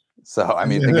coach. So I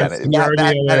mean, again,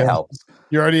 that helps.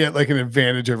 You're already at an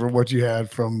advantage over what you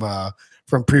had from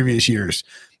previous years.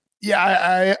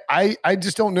 Yeah, I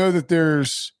just don't know that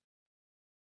there's.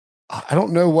 I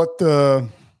don't know what the.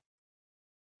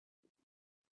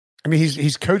 I mean,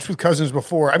 he's coached with Cousins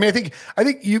before. I mean, I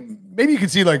think you can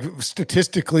see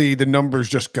statistically the numbers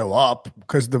just go up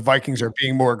because the Vikings are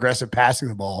being more aggressive passing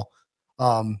the ball.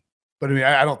 But I mean,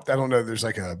 I don't know. There's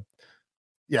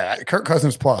Kirk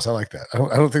Cousins plus. I like that. I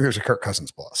don't think there's a Kirk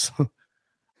Cousins plus.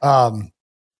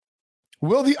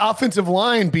 Will the offensive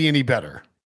line be any better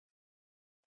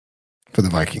for the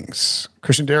Vikings?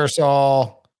 Christian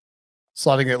Darrisaw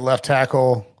slotting at left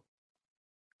tackle.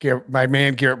 My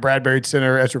man Garrett Bradbury at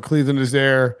center. Ezra Cleveland is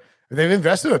there. They've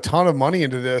invested a ton of money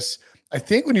into this. I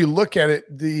think when you look at it,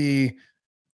 the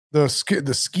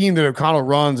scheme that O'Connell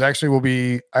runs actually will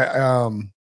be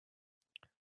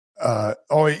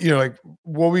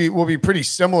will be pretty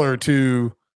similar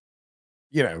to,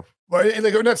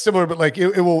 not similar, but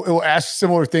it will ask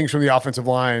similar things from the offensive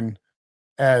line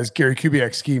as Gary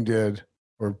Kubiak's scheme did,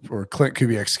 or Clint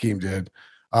Kubiak's scheme did.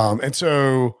 And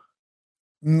so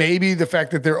maybe the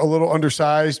fact that they're a little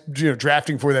undersized,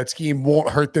 drafting for that scheme won't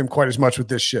hurt them quite as much with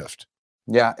this shift.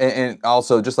 Yeah, and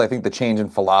also just I think the change in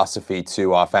philosophy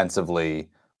too offensively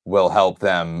will help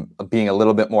them being a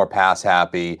little bit more pass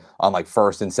happy on like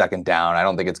first and second down. I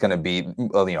don't think it's going to be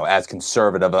as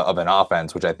conservative of an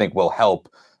offense, which I think will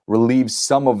help relieve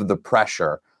some of the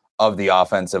pressure of the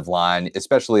offensive line,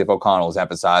 especially if O'Connell is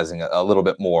emphasizing a little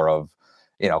bit more of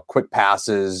quick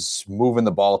passes, moving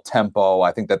the ball tempo.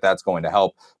 I think that's going to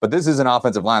help. But this is an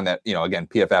offensive line that, again,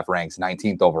 PFF ranks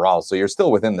 19th overall. So you're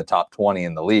still within the top 20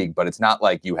 in the league, but it's not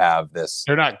like you have this.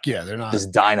 They're not this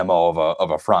dynamo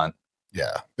of a front.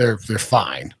 Yeah. They're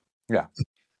fine. Yeah.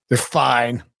 They're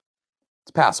fine.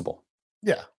 It's passable.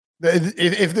 Yeah.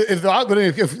 If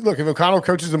O'Connell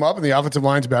coaches them up and the offensive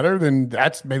line's better, then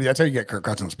that's how you get Kirk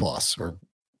Cousins plus or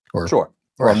sure.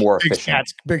 Or a more big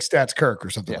efficient. Big stats Kirk or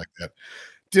something like that.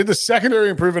 Did the secondary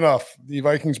improve enough? The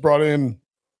Vikings brought in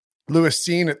Lewis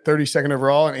Seen at 32nd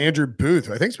overall and Andrew Booth,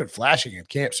 who I think's been flashing in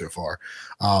camp so far.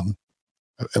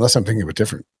 Unless I'm thinking of a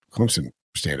different Clemson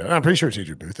standout. I'm pretty sure it's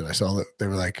Andrew Booth. And I saw that they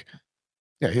were like,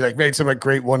 he made some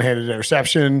great one-handed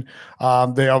interception.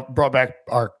 They all brought back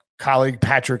our colleague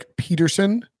Patrick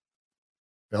Peterson.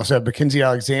 They also have Mackenzie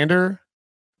Alexander,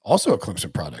 also a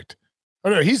Clemson product. Oh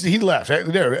no, he left.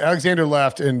 Alexander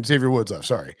left and Xavier Woods left.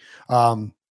 Sorry.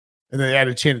 And they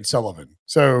added Chandon Sullivan.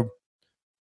 So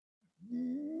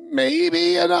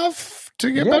maybe enough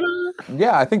to get better.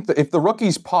 Yeah, I think that if the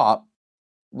rookies pop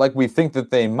like we think that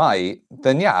they might,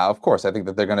 then yeah, of course, I think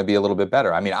that they're going to be a little bit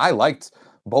better. I mean, I liked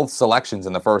both selections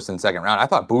in the first and second round. I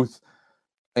thought Booth,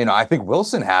 I think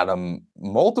Wilson had him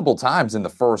multiple times in the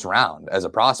first round as a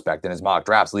prospect in his mock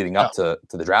drafts leading up to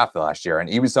the draft last year. And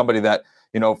he was somebody that,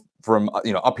 from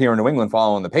up here in New England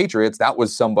following the Patriots, that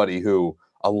was somebody who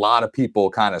a lot of people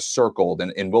kind of circled,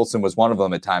 and Wilson was one of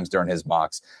them at times during his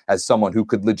mocks as someone who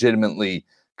could legitimately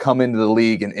come into the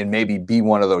league and maybe be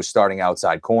one of those starting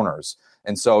outside corners.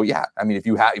 And so, yeah, I mean,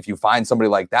 if you find somebody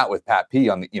like that with Pat P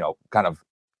on the, kind of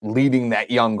leading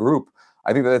that young group,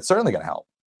 I think that it's certainly going to help.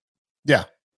 Yeah,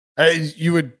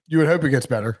 you would hope it gets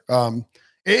better.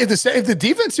 If the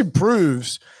defense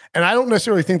improves, and I don't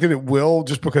necessarily think that it will,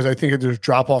 just because I think there's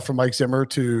drop off from Mike Zimmer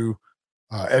to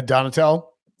Ed Donatel.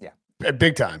 Yeah,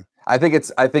 big time. I think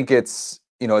it's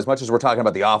as much as we're talking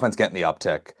about the offense getting the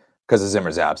uptick because of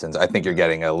Zimmer's absence, I think you're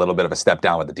getting a little bit of a step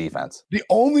down with the defense. The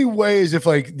only way is if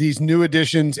these new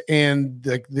additions and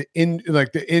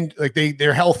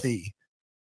they're healthy,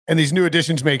 and these new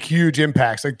additions make huge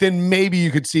impacts. Then maybe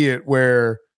you could see it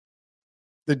where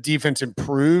the defense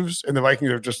improves and the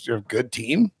Vikings are just a good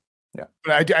team. Yeah,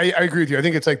 but I agree with you. I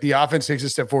think it's the offense takes a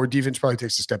step forward, defense probably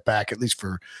takes a step back, at least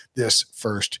for this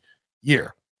first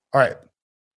year. All right.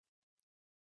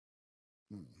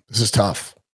 This is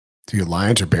tough. Do you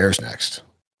Lions or Bears next?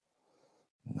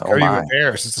 Oh my.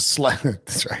 Bears. It's a slap.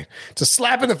 That's right. It's a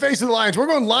slap in the face of the Lions. We're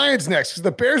going Lions next because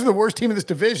the Bears are the worst team in this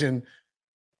division.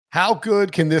 How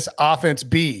good can this offense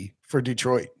be for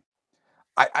Detroit?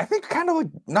 I think kind of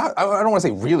not. I don't want to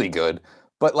say really good,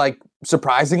 but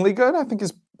surprisingly good, I think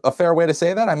is a fair way to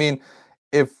say that. I mean,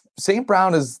 if St.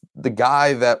 Brown is the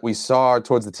guy that we saw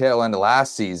towards the tail end of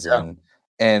last season,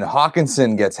 and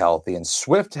Hawkinson gets healthy, and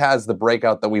Swift has the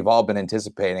breakout that we've all been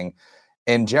anticipating,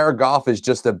 and Jared Goff is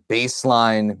just a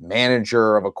baseline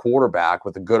manager of a quarterback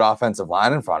with a good offensive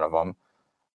line in front of him,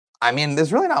 I mean,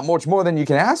 there's really not much more than you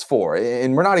can ask for.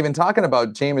 And we're not even talking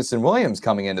about Jameson Williams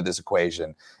coming into this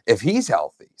equation if he's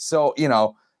healthy. So,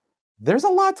 there's a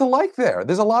lot to like there.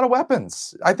 There's a lot of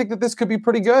weapons. I think that this could be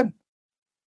pretty good.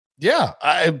 Yeah.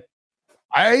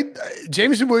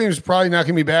 Jameson Williams is probably not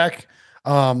going to be back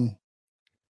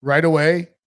right away.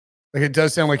 It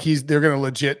does sound like they're going to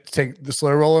legit take the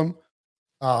slow roll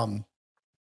him.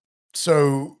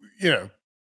 So,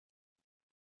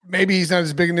 maybe he's not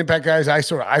as big an impact guy as I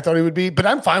thought he would be, but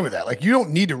I'm fine with that. You don't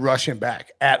need to rush him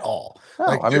back at all.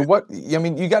 No,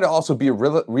 you got to also be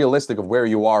realistic of where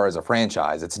you are as a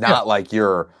franchise. It's not like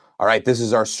you're, all right, this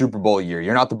is our Super Bowl year.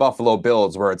 You're not the Buffalo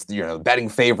Bills where it's, betting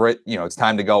favorite, it's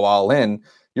time to go all in.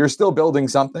 You're still building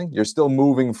something. You're still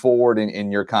moving forward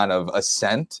in your kind of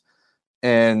ascent.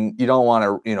 And you don't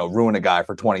want to, ruin a guy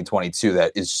for 2022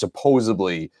 that is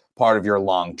supposedly part of your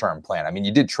long-term plan. I mean,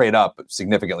 you did trade up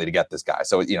significantly to get this guy.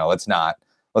 So, let's not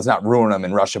ruin him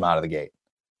and rush him out of the gate.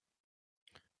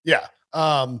 Yeah.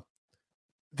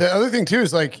 The other thing too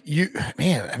is I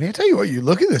tell you what, you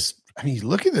look at this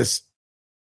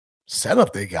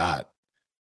setup they got.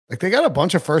 They got a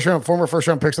bunch of former first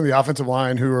round picks on the offensive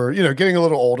line who are, getting a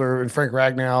little older, and Frank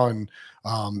Ragnow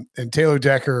and Taylor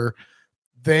Decker.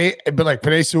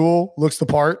 Penei Sewell looks the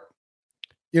part.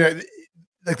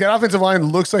 like that offensive line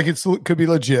looks like it could be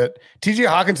legit. TJ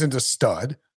Hawkinson's a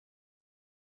stud.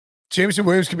 Jameson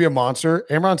Williams could be a monster.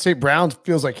 Amon St. Brown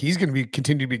feels like he's going to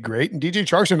continue to be great. And DJ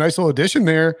Chark's a nice little addition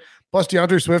there. Plus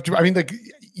DeAndre Swift. I mean, like,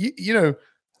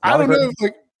 I don't know.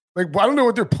 I don't know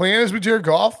what their plan is with Jared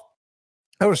Goff.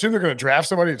 I would assume they're going to draft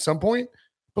somebody at some point.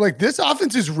 But like this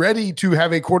offense is ready to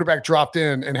have a quarterback dropped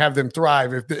in and have them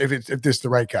thrive if this is the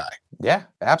right guy. Yeah,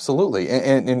 absolutely.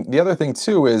 And the other thing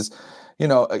too is,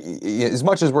 as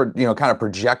much as we're, kind of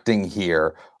projecting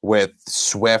here with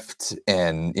Swift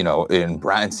and, in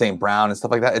Brian St. Brown and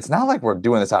stuff like that, it's not like we're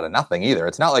doing this out of nothing either.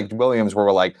 It's not like Williams where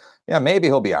we're like, yeah, maybe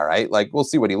he'll be all right. Like, we'll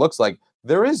see what he looks like.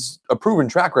 There is a proven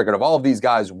track record of all of these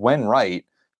guys, when right,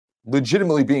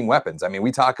 legitimately being weapons. I mean,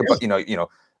 we talk about,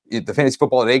 the Fantasy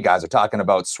Football Today guys are talking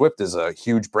about Swift as a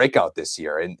huge breakout this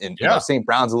year. And St.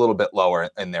 Brown's a little bit lower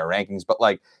in their rankings. But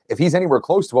like, if he's anywhere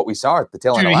close to what we saw at the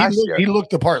tail end of last year. He looked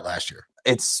the part last year.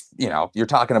 It's, you're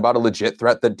talking about a legit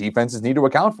threat that defenses need to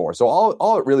account for. So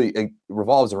all it really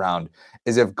revolves around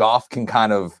is if Goff can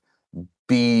kind of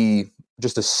be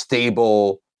just a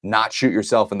stable, not shoot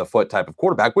yourself in the foot type of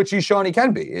quarterback, which he's shown he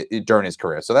can be during his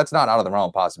career. So that's not out of the realm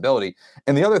of possibility.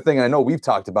 And the other thing, and I know we've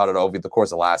talked about it over the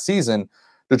course of last season,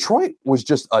 Detroit was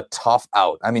just a tough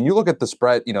out. I mean, you look at the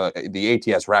spread,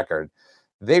 the ATS record,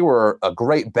 they were a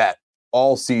great bet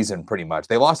all season pretty much.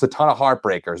 They lost a ton of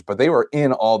heartbreakers, but they were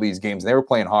in all these games. And they were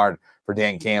playing hard for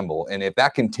Dan Campbell. And if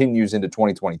that continues into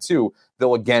 2022,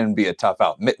 they'll again be a tough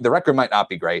out. The record might not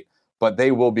be great, but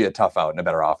they will be a tough out in a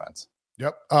better offense.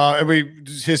 Yep.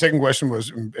 His second question was,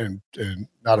 and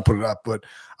not to put it up, but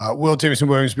will Jameson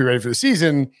Williams be ready for the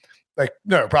season? Like,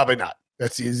 no, probably not.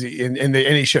 That's easy, and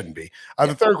he shouldn't be.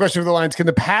 The third question for the Lions: can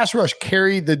the pass rush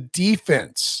carry the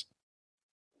defense?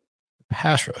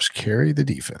 Pass rush carry the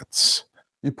defense.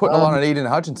 You put a lot on Aiden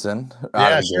Hutchinson.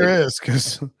 Yeah, sure is,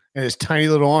 because his tiny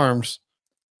little arms.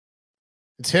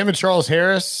 It's him and Charles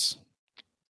Harris.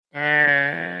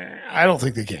 I don't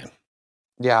think they can.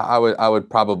 Yeah, I would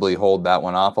probably hold that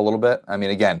one off a little bit. I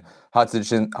mean, again,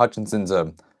 Hutchinson's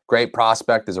a great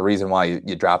prospect. There's a reason why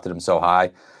you drafted him so high.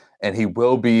 And he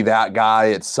will be that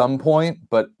guy at some point,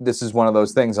 but this is one of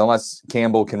those things, unless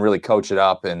Campbell can really coach it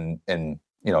up and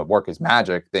work his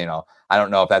magic, I don't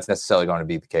know if that's necessarily going to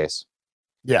be the case.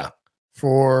 Yeah.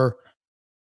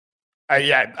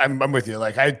 I'm with you.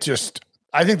 Like, I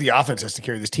think the offense has to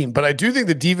carry this team, but I do think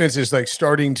the defense is like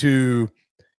starting to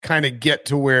kind of get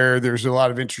to where there's a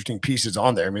lot of interesting pieces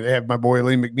on there. I mean, they have my boy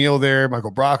Lee McNeil there,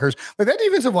 Michael Brockers. Like, that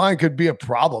defensive line could be a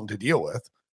problem to deal with.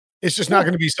 It's just not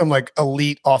going to be some like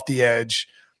elite off the edge,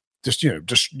 just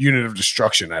unit of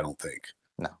destruction. I don't think.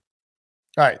 No. All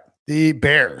right. The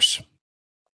Bears.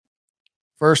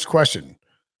 First question.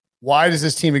 Why does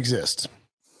this team exist?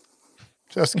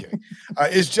 Just kidding.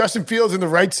 Is Justin Fields in the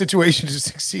right situation to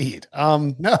succeed?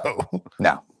 No.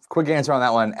 Quick answer on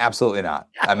that one. Absolutely not.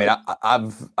 I mean,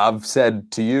 I've said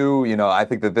to you, I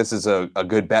think that this is a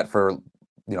good bet for,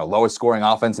 lowest scoring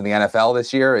offense in the NFL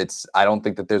this year. I don't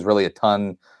think that there's really a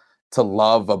ton to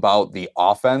love about the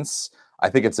offense. I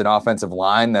think it's an offensive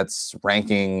line that's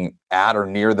ranking at or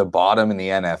near the bottom in the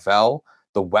NFL.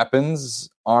 The weapons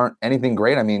aren't anything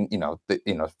great. I mean,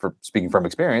 for speaking from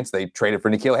experience, they traded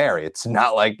for N'Keal Harry. It's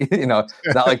not like, it's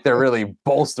not like they're really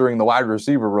bolstering the wide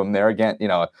receiver room there again,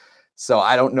 So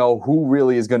I don't know who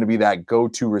really is going to be that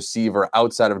go-to receiver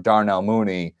outside of Darnell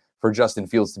Mooney for Justin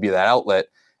Fields to be that outlet.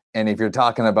 And if you're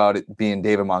talking about it being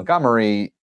David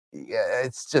Montgomery,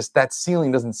 it's just that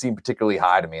ceiling doesn't seem particularly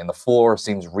high to me, and the floor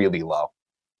seems really low. All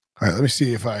right, let me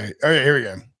see if here we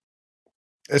go.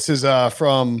 This is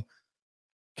from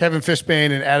Kevin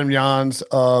Fishbane and Adam Jans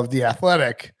of The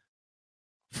Athletic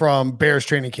from Bears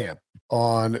training camp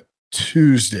on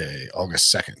Tuesday,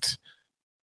 August 2nd.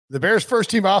 The Bears' first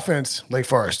team offense, Lake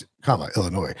Forest,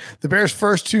 Illinois. The Bears'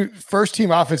 first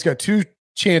team offense got two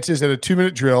chances at a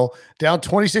 2-minute drill, down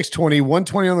 26-20,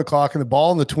 120 on the clock, and the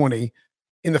ball on the 20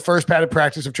 in the first padded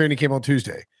practice of training camp on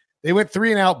Tuesday. They went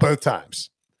 3 and out both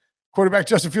times. Quarterback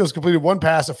Justin Fields completed one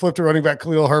pass, a flip to running back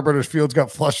Khalil Herbert as Fields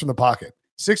got flushed from the pocket.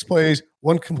 6 plays,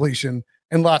 1 completion,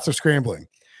 and lots of scrambling.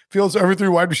 Fields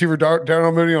overthrew wide receiver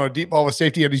Darnell Mooney on a deep ball with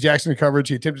safety Eddie Jackson in coverage.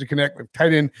 He attempted to connect with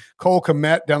tight end Cole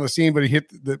Kmet down the seam, but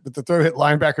the throw hit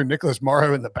linebacker Nicholas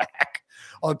Morrow in the back.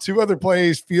 On 2 other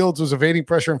plays, Fields was evading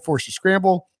pressure and forced to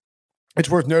scramble. It's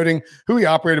worth noting who he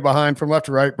operated behind from left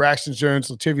to right: Braxton Jones,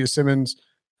 Latavius Simmons.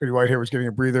 Cody Whitehair was getting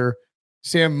a breather.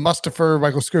 Sam Mustipher,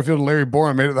 Michael Schofield, and Larry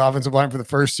Borum made it the offensive line for the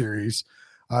first series.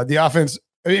 The offense,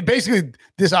 basically,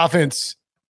 this offense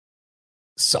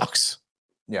sucks.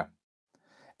 Yeah.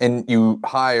 And you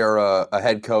hire a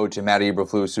head coach, and Matt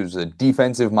Eberflus, who's a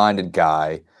defensive-minded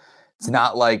guy, It's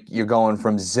not like you're going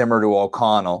from Zimmer to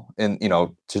O'Connell, and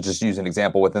to just use an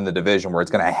example within the division where it's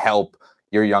going to help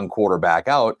your young quarterback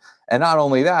out. And not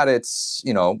only that, it's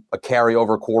a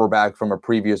carryover quarterback from a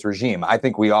previous regime. I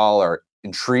think we all are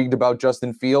intrigued about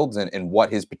Justin Fields and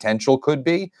what his potential could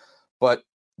be, but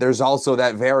there's also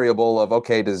that variable of,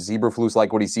 okay, does Eberflus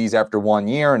like what he sees after 1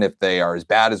 year? And if they are as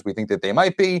bad as we think that they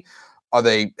might be, are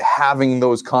they having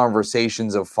those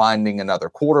conversations of finding another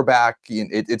quarterback?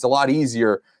 It's a lot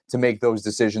easier to make those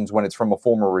decisions when it's from a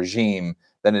former regime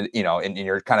than and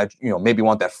you're kind of maybe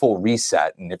want that full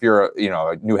reset. And if you're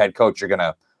a new head coach, you're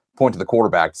gonna point to the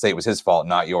quarterback to say it was his fault,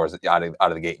 not yours, out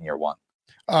of the gate in year one.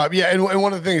 And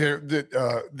one of the things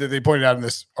that they pointed out in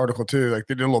this article too, like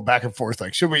they did a little back and forth,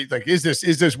 like, should we, like, is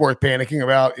this worth panicking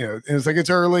about? And it's like, it's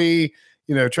early.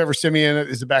 Trevor Siemian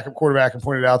is the backup quarterback and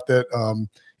pointed out that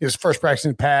his first practice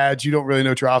in pads, you don't really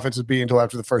know what your offense will be until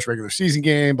after the first regular season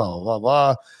game, blah, blah, blah,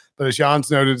 blah. But as Jan's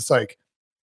noted, it's like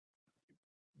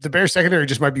the Bears secondary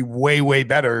just might be way, way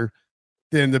better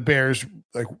than the Bears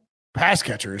like pass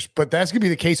catchers. But that's going to be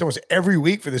the case almost every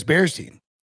week for this Bears team.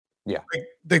 Yeah.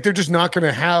 Like they're just not going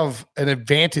to have an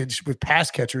advantage with pass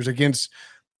catchers against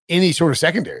any sort of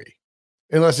secondary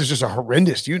unless it's just a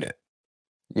horrendous unit.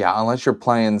 Yeah, unless you're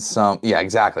playing some. Yeah,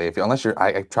 exactly. I'm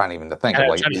trying even to think of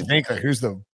like who's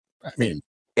the. I mean,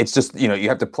 it's just you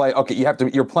have to play. Okay,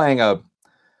 you're playing a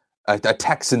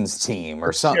Texans team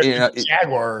or something.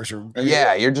 Jaguars or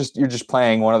you're just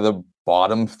playing one of the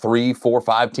bottom 3, 4,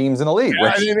 5 teams in the league.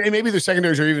 Yeah, and maybe their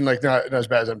secondaries are even like not as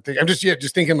bad as I'm thinking. I'm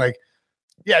just thinking like,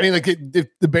 I mean, like if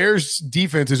the Bears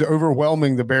defense is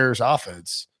overwhelming the Bears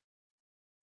offense,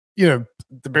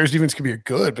 the Bears defense could be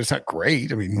good, but it's not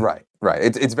great. I mean, right.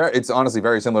 It's honestly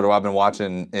very similar to what I've been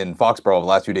watching in Foxborough over the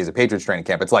last few days of Patriots training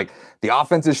camp. It's like the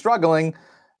offense is struggling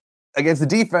against the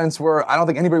defense where I don't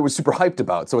think anybody was super hyped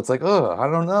about. So it's like, I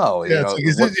don't know. Yeah,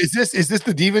 is this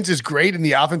the defense is great and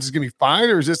the offense is going to be fine,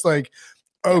 or is this like,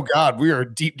 oh God, we are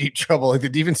in deep, deep trouble? Like the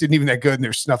defense isn't even that good and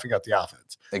they're snuffing out the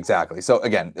offense. Exactly. So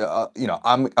again,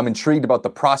 I'm intrigued about the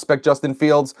prospect Justin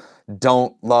Fields.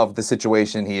 Don't love the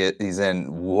situation he's in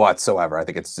whatsoever. I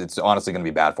think it's honestly going to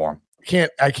be bad for him.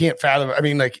 I can't fathom. I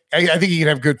mean, like I think he can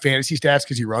have good fantasy stats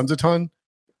because he runs a ton.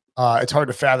 It's hard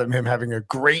to fathom him having a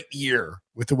great year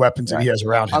with the weapons that he has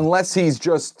around him. Unless he's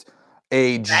just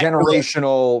a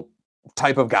generational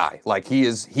type of guy. Like he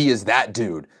is that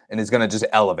dude and is going to just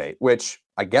elevate, which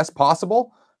I guess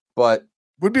possible, but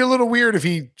would be a little weird if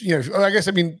he, I guess,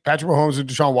 I mean, Patrick Mahomes and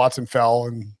Deshaun Watson fell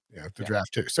in the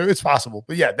draft too. So it's possible.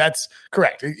 But yeah, that's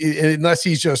correct. Unless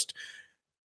he's just,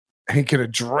 he could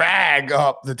have drag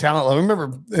up the talent level.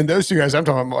 Remember, and those two guys I'm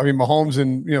talking about, I mean, Mahomes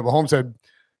and, Mahomes had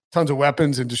tons of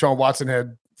weapons and Deshaun Watson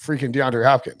had freaking DeAndre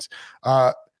Hopkins.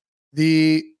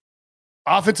 The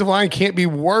offensive line can't be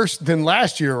worse than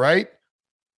last year, right?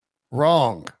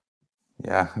 Wrong.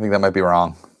 Yeah, I think that might be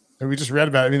wrong. And we just read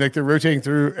about it. I mean, like they're rotating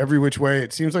through every which way.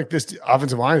 It seems like this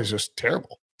offensive line is just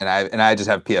terrible. And I just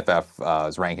have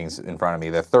PFF's rankings in front of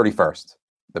me. They're 31st,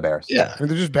 the Bears. Yeah, I mean,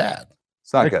 they're just bad.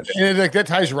 It's not good. And like that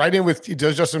ties right in with,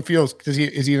 does Justin Fields, is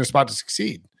he in a spot to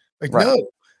succeed? Like, right. No,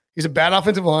 he's a bad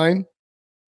offensive line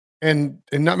and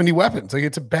not many weapons. Like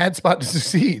it's a bad spot to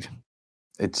succeed.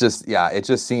 It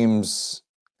just seems,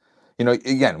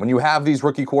 again, when you have these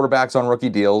rookie quarterbacks on rookie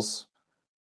deals,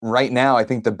 right now, I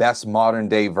think the best modern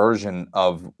day version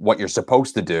of what you're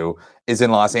supposed to do is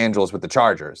in Los Angeles with the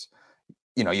Chargers.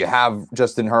 You have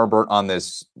Justin Herbert on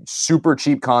this super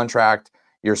cheap contract.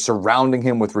 You're surrounding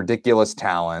him with ridiculous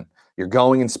talent. You're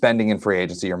going and spending in free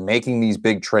agency. You're making these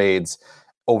big trades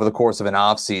over the course of an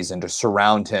offseason to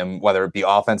surround him, whether it be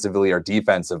offensively or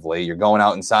defensively. You're going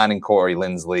out and signing Corey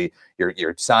Linsley.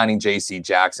 You're signing J.C.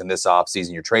 Jackson this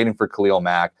offseason. You're trading for Khalil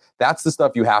Mack. That's the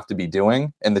stuff you have to be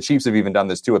doing. And the Chiefs have even done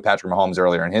this too with Patrick Mahomes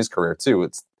earlier in his career too.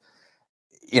 It's,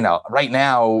 right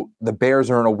now the Bears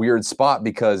are in a weird spot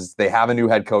because they have a new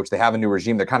head coach. They have a new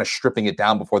regime. They're kind of stripping it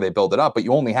down before they build it up, but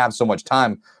you only have so much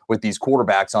time with these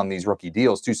quarterbacks on these rookie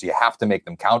deals too. So you have to make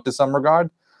them count to some regard.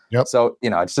 Yep. So,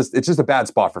 it's just a bad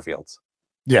spot for Fields.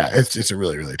 Yeah, it's a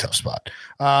really, really tough spot.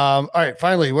 All right,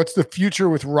 finally, what's the future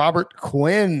with Robert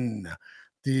Quinn,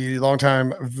 the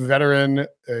longtime veteran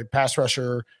pass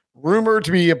rusher, rumored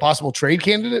to be a possible trade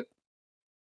candidate?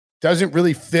 Doesn't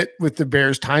really fit with the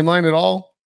Bears' timeline at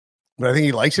all, but I think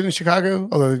he likes it in Chicago,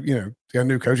 although, they got a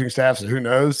new coaching staff, so who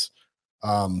knows?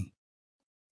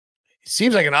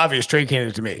 Seems like an obvious trade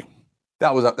candidate to me.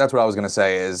 That's what I was going to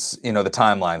say is, the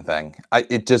timeline thing.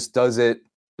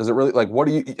 Does it really, like, what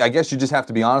do you, I guess you just have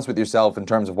to be honest with yourself in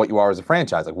terms of what you are as a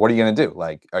franchise. Like, what are you going to do?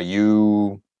 Like, are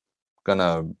you going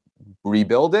to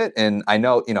rebuild it? And I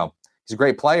know, he's a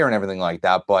great player and everything like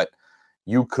that, but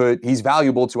he's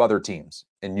valuable to other teams,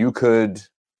 and you could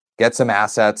get some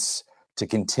assets to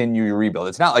continue your rebuild.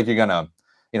 It's not like you're going to,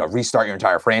 restart your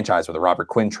entire franchise with a Robert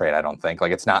Quinn trade. I don't think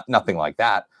it's nothing like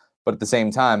that. But at the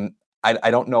same time,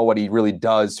 I don't know what he really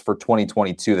does for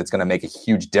 2022 that's going to make a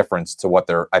huge difference to what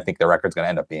I think their record's going to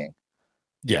end up being.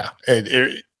 Yeah.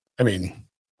 If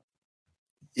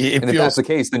that's the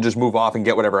case, then just move off and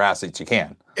get whatever assets you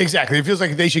can. Exactly. It feels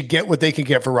like they should get what they can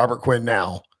get for Robert Quinn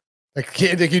now. Like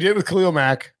you did with Khalil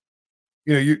Mack.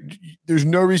 There's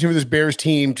no reason for this Bears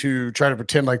team to try to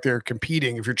pretend like they're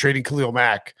competing if you're trading Khalil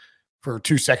Mack for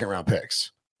 2 second-round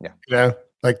picks. Yeah.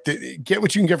 Get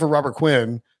what you can get for Robert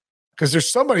Quinn, because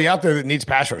there's somebody out there that needs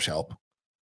pass rush help.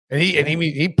 And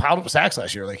he piled up sacks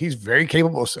last year. Like, he's very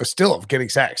capable still of getting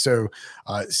sacks. So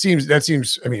it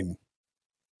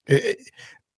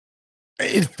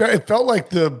felt like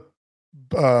the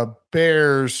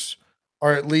Bears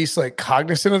are at least like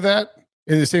cognizant of that.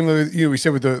 In the same way, we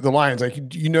said with the Lions,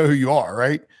 like, you know who you are,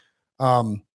 right?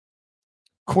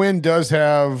 Quinn does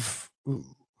have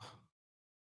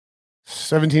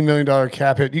 $17 million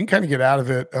cap hit. You can kind of get out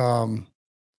of it.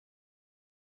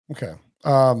 Okay.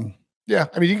 Yeah,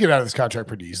 you can get out of this contract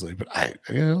pretty easily, but I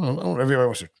don't everybody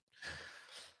wants to. I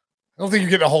don't think you're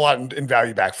getting a whole lot in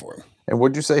value back for him. And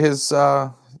what'd you say his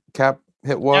cap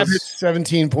hit was? Cap hit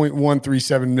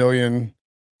 $17.137 million.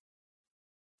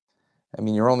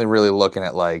 You're only really looking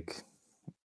at, like,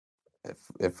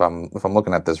 if I'm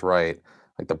looking at this right,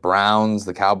 like the Browns,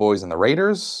 the Cowboys, and the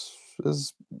Raiders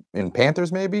in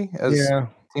Panthers maybe as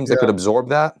teams that could absorb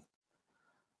that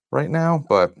right now,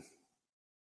 but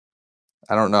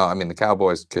I don't know. The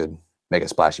Cowboys could make a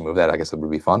splashy move. That I guess it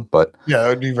would be fun, but yeah, it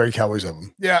would be very Cowboys of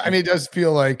them. Yeah, it does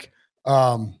feel like,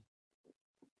 does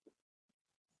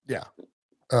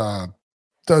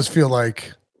feel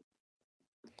like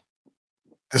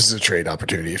this is a trade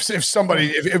opportunity. If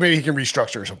maybe he can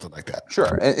restructure or something like that.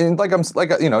 Sure. And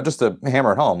just to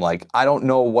hammer it home, like, I don't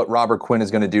know what Robert Quinn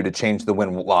is going to do to change the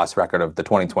win-loss record of the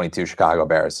 2022 Chicago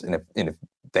Bears. And if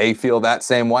they feel that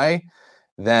same way,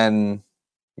 then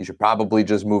you should probably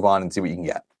just move on and see what you can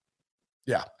get.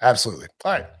 Yeah, absolutely.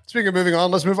 All right. Speaking of moving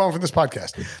on, let's move on from this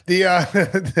podcast. The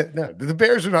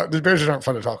Bears aren't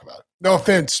fun to talk about. No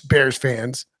offense, Bears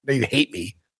fans. They hate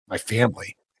me, my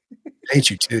family. I hate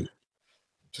you too.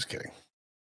 Just kidding.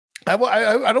 I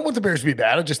don't want the Bears to be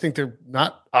bad. I just think they're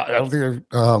not. I don't think they're.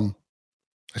 I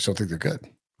just don't think they're good.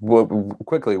 Well,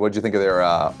 quickly, what did you think of their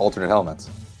alternate helmets?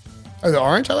 Oh, the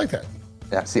orange. I like that.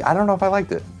 Yeah. See, I don't know if I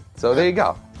liked it. So there you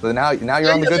go. So now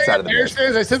you're on the good side of the Bears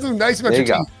fans. I said something nice about your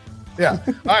team. Yeah.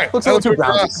 All right. Looks like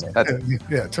Browns.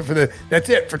 Yeah. So that's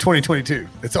it for 2022.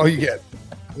 That's all you get.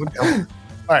 All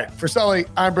right. For Sully,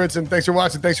 I'm Brinson. Thanks for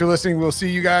watching. Thanks for listening. We'll see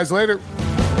you guys later.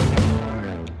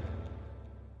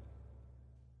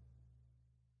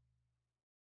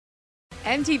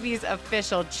 MTV's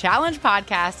official Challenge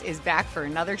podcast is back for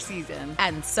another season.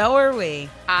 And so are we.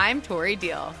 I'm Tori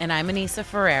Deal. And I'm Anissa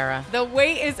Ferreira. The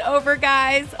wait is over,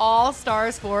 guys. All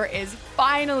Stars 4 is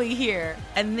finally here.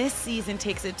 And this season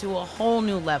takes it to a whole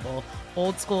new level.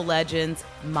 Old school legends,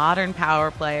 modern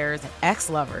power players, and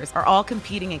ex-lovers are all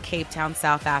competing in Cape Town,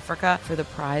 South Africa for the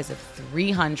prize of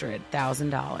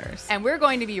 $300,000. And we're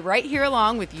going to be right here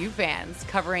along with you fans,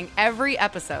 covering every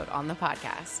episode on the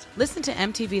podcast. Listen to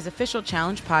MTV's official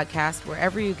Challenge podcast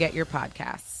wherever you get your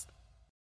podcasts.